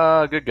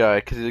 Good guy,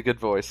 because he's a good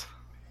voice.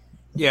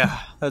 Yeah,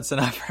 that's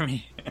enough for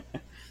me.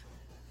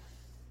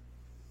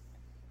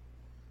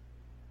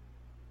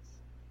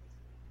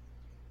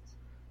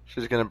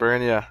 She's gonna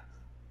burn ya.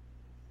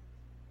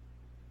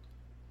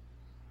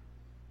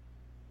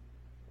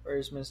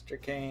 Where's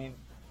Mr. Kane?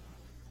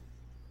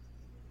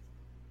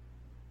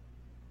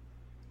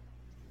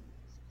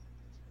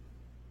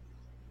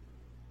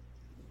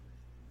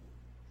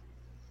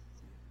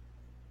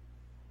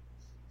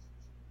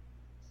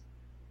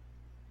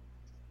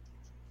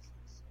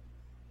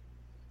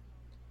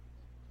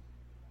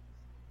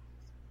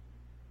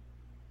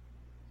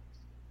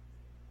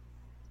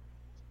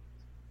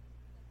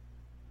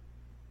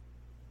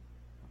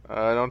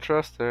 I don't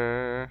trust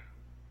her.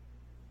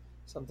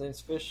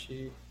 Something's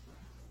fishy.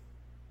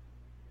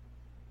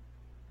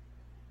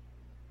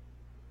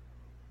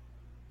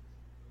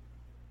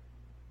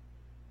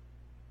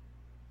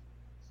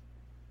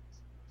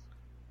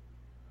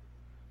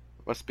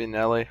 Must be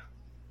Nelly.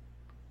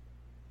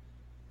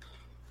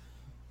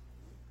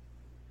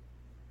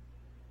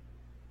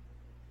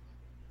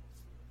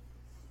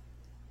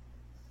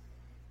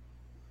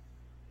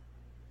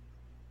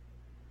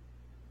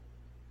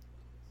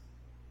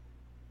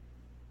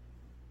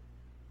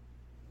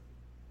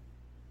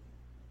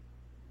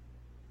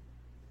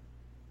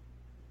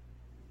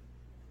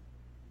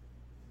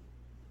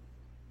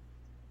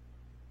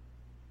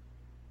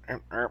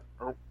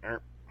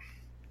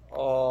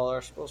 Oh,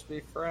 they're supposed to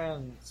be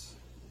friends.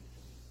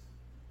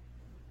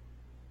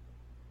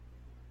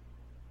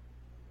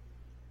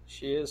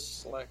 She is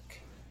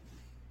slick.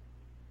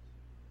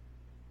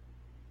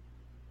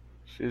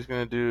 Is she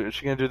gonna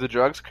do the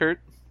drugs, Kurt?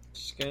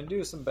 She's gonna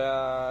do some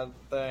bad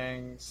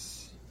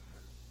things.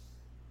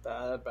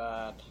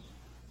 Bad.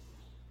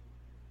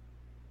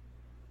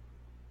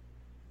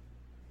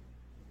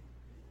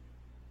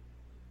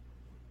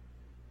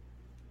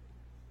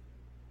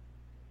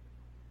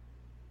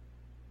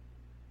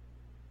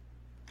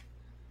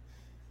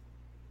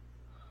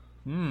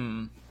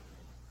 Hmm.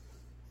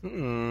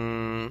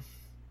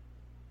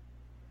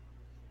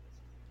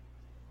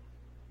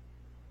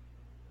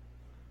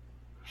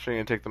 She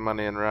gonna take the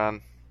money and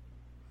run.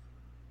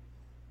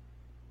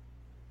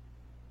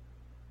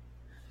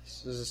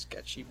 This is a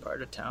sketchy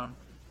part of town.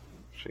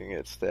 She gonna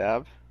get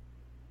stabbed.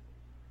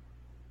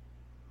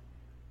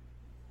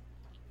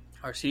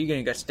 Or so you're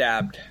gonna get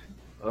stabbed.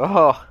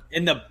 Oh.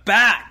 In the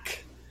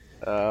back!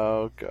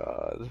 Oh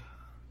God.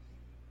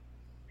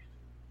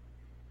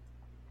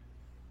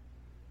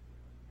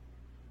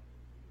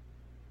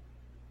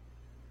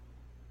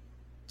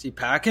 Is he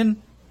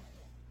packing?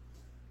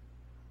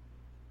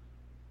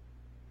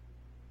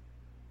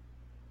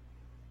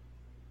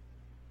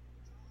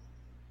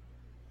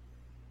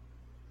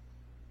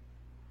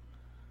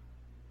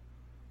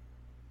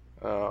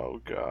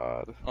 Oh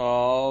God.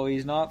 Oh,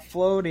 he's not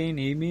floating.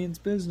 He means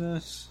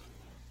business.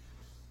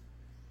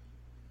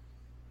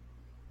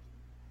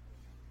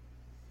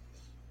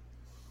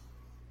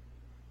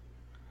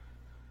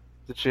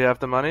 Did she have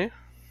the money?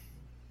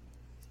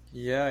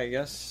 Yeah, I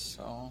guess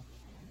so.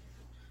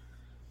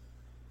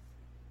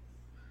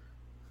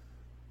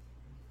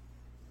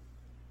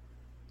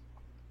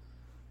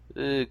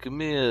 Hey,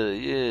 come here,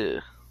 yeah.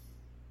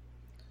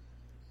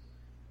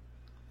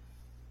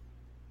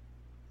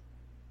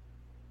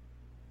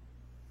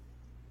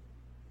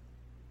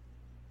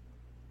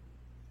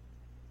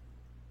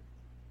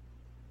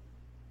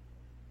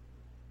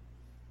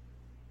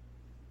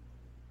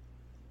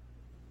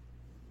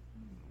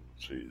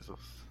 Jesus.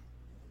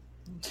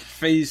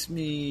 Face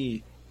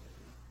me.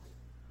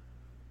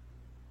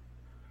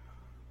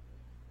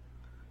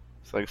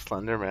 It's like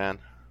Slender Man.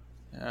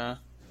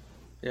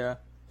 Yeah.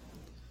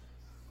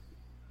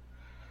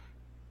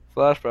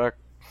 Flashback.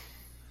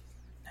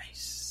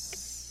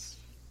 Nice.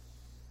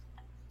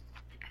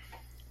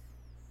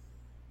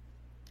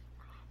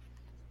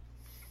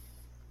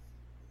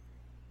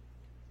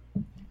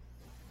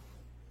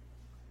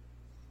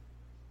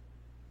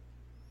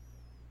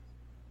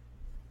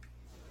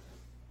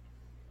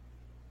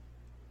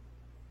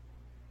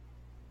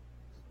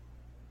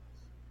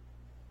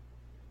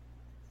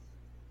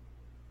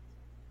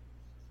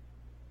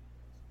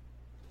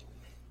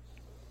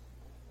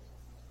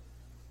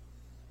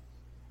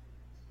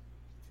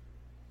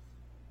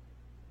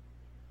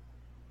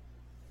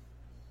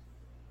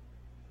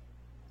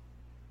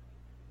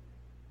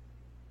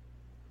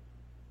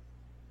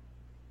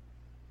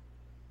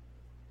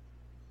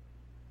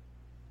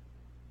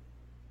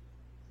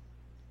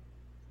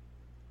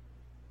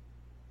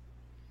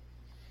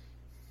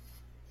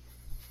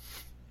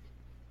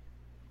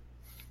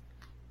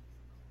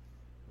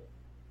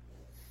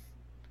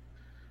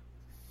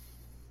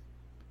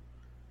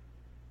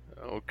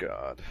 Oh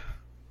God.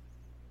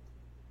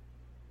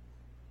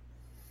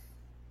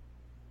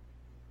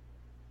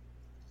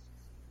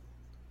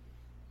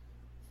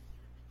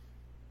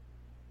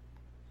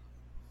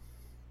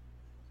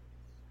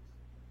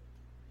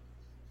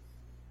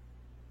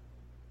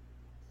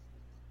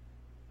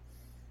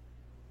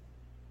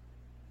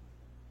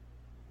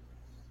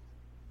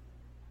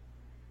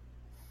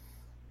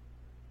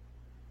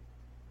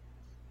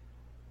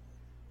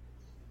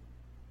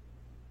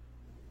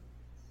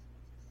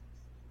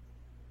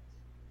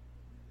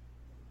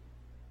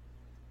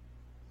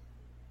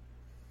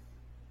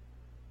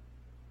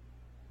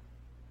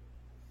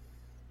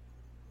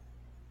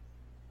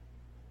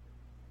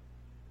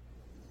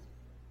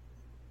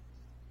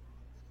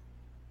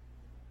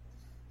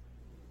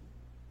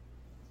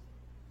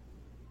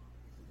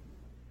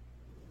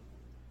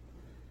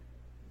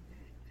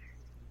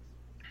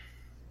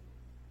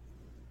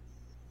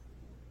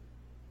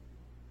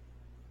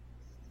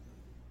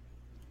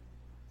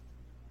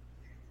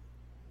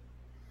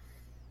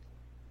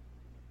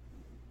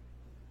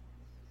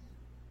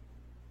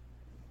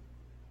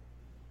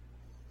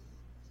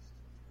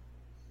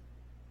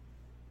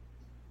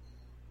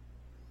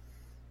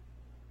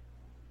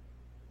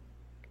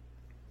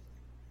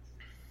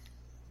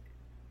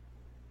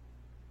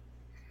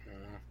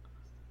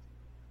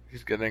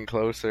 He's getting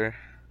closer.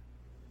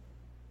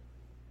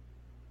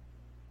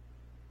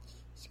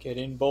 It's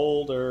getting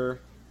bolder.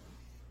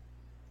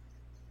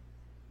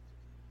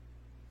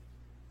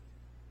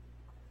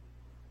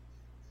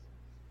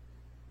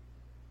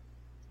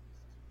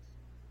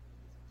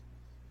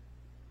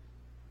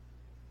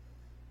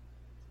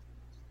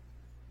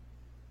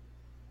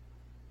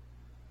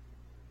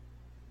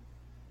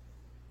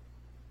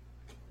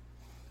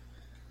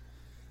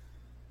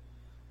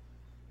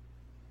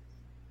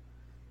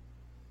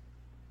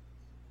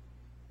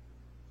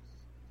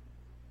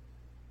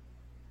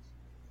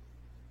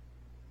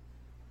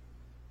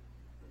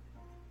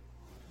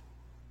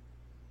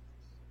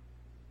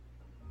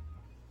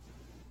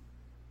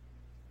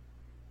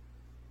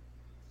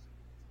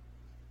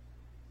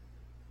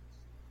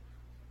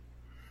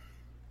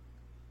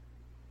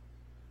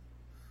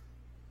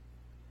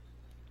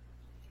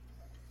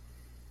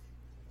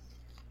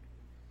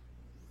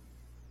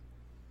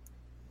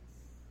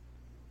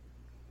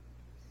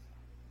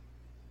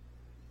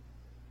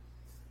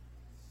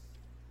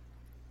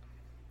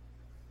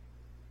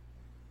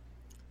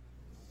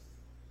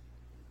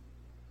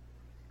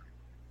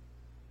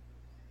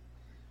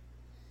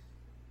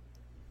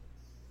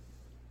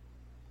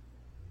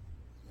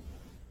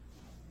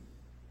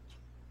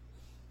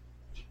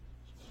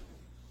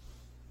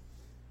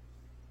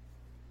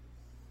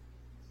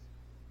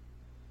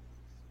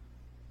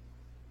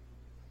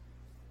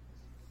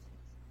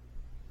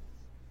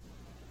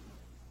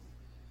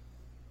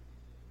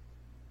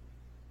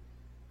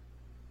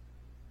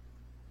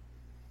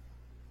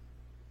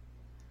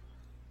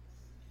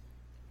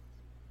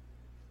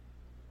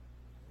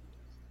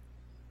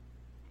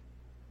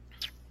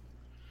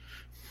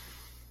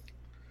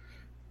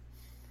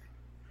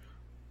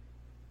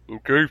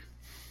 Okay.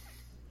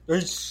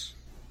 Nice.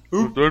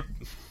 Oop. Oop.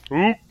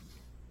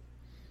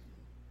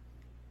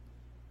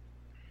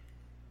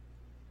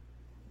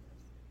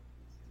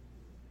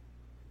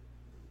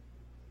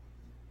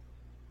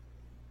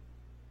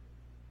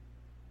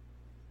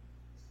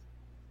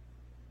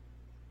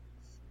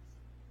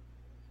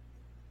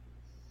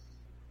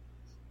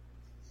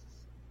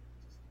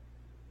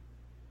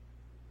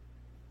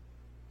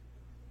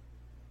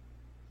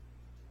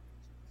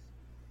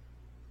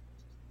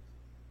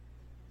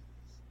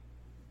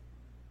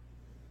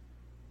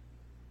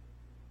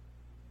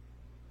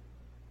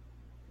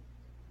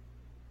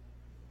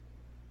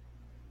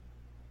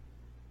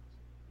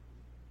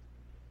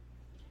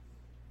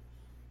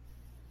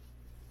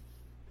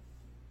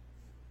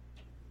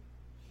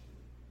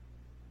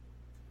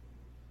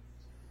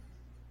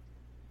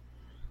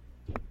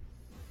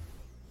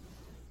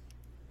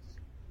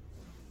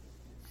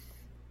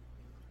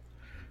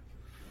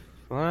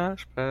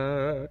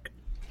 Flashback.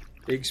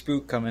 Big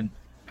spook coming.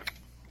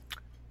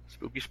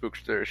 Spooky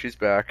Spookster, she's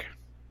back.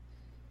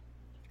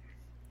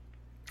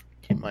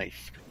 Get my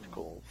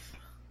spectacles.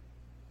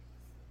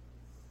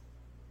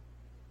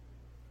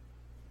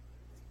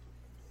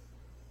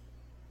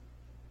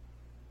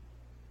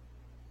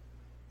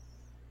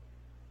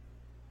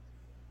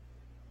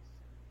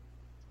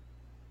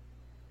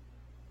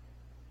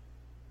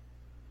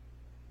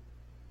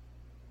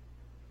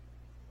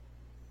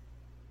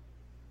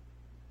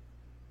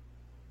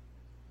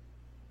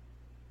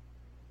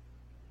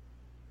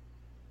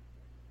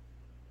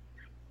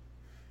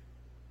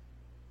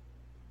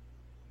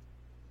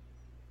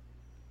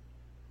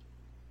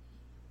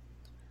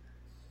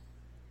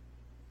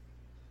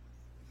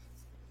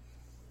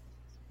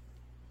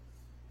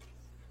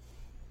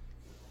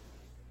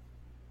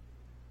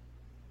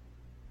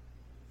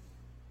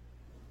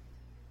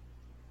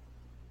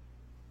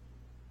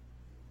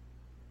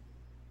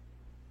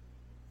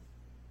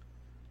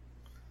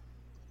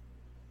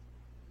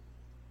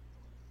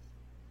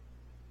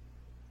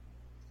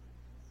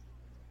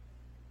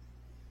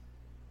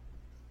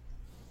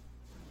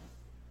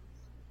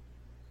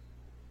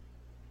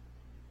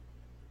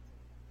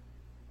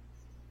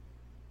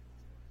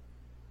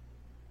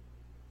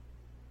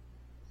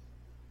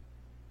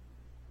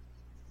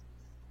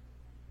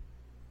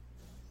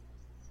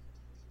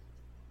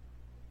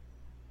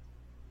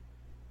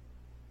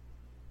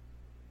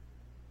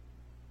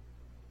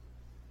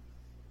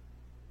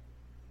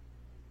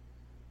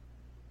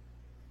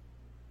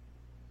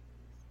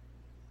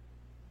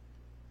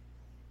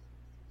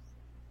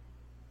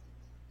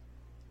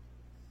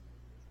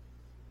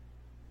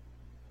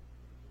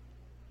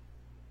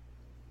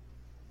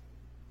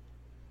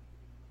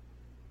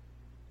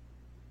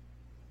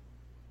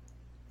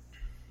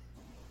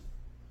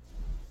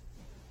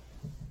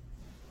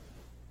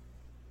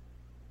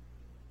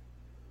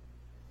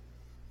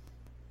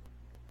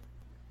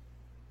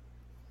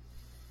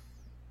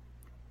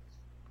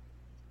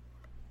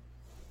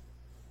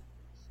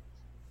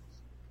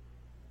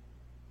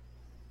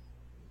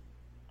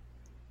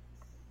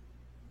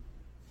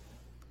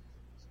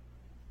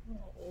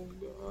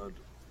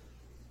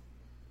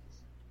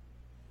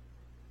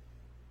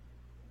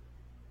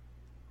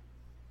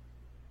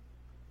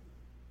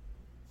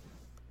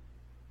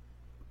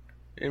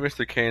 Hey,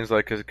 Mr. Kane's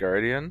like his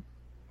guardian.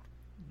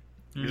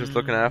 He's just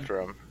looking after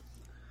him.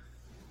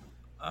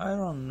 I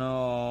don't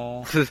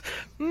know. It's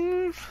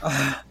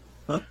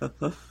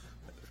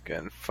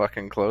getting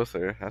fucking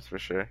closer, that's for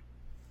sure.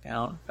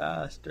 Count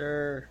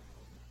faster.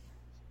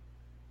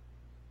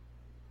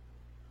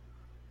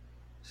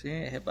 See,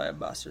 get hit by a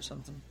bus or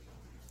something.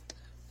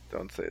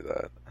 Don't say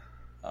that.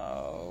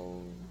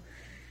 Oh.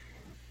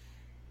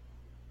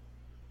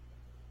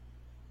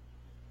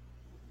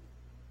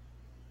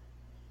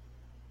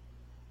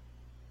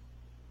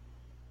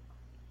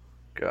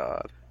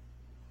 God.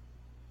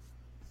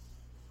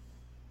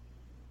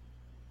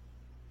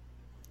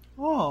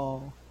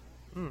 Oh.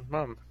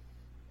 Mom.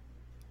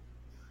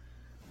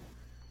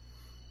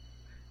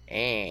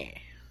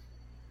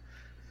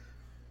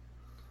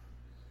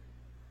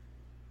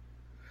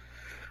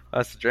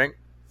 That's the drink.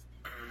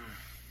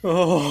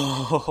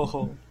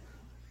 Oh.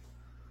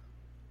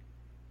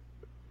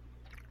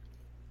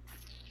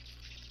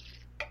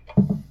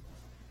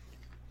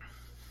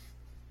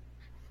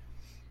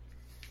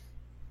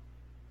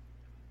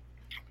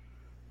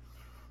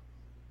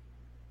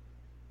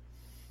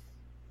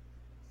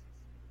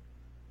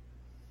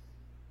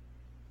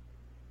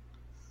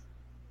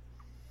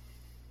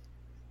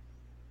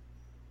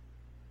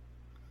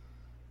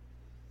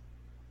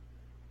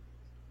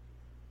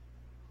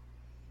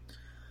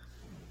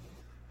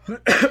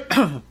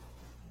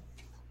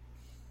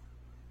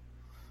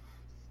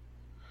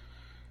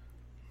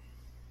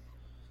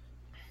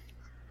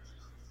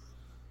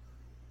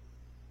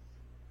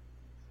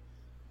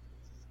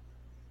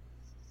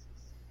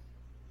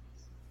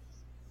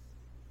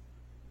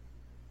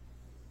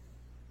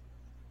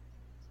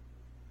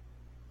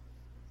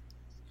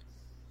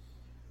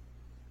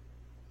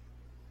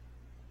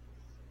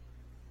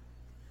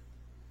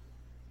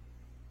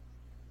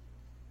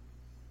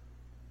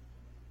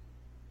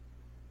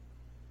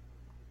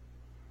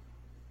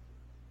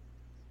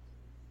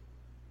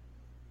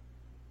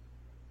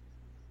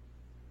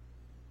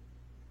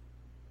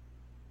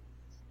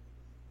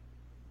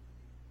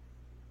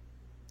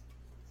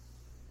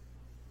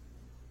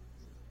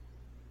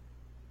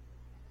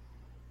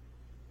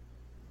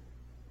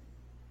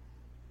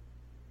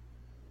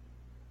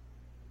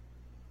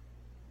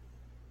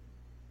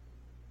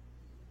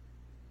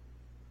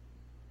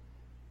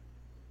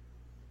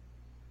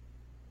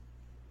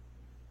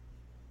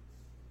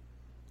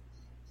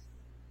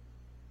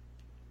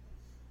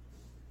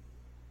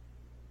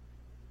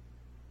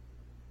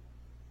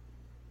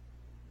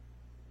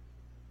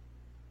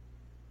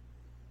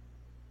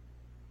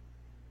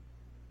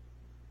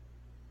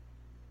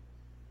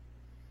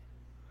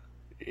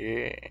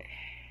 Yeah.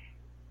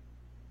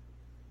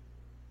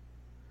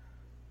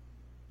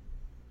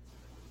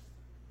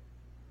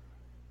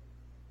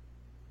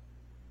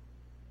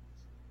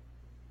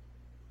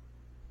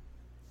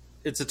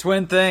 It's a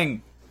twin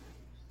thing.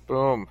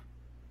 Boom.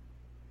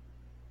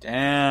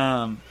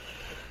 Damn.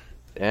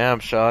 Damn,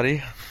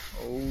 shoddy.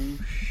 Oh,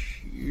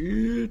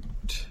 shit.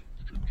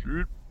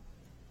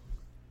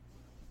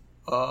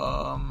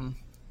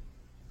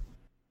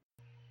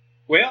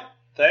 Well,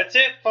 that's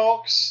it,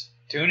 folks.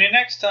 Tune in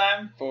next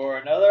time for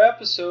another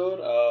episode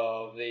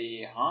of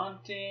The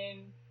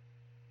Haunting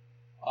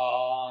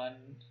on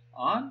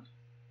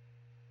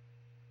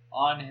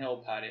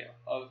Hill Patio.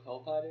 Of Hill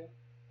Patio?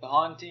 The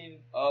Haunting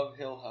of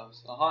Hill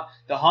House.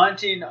 The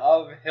Haunting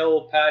of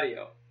Hill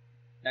Patio.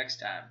 Next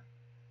time.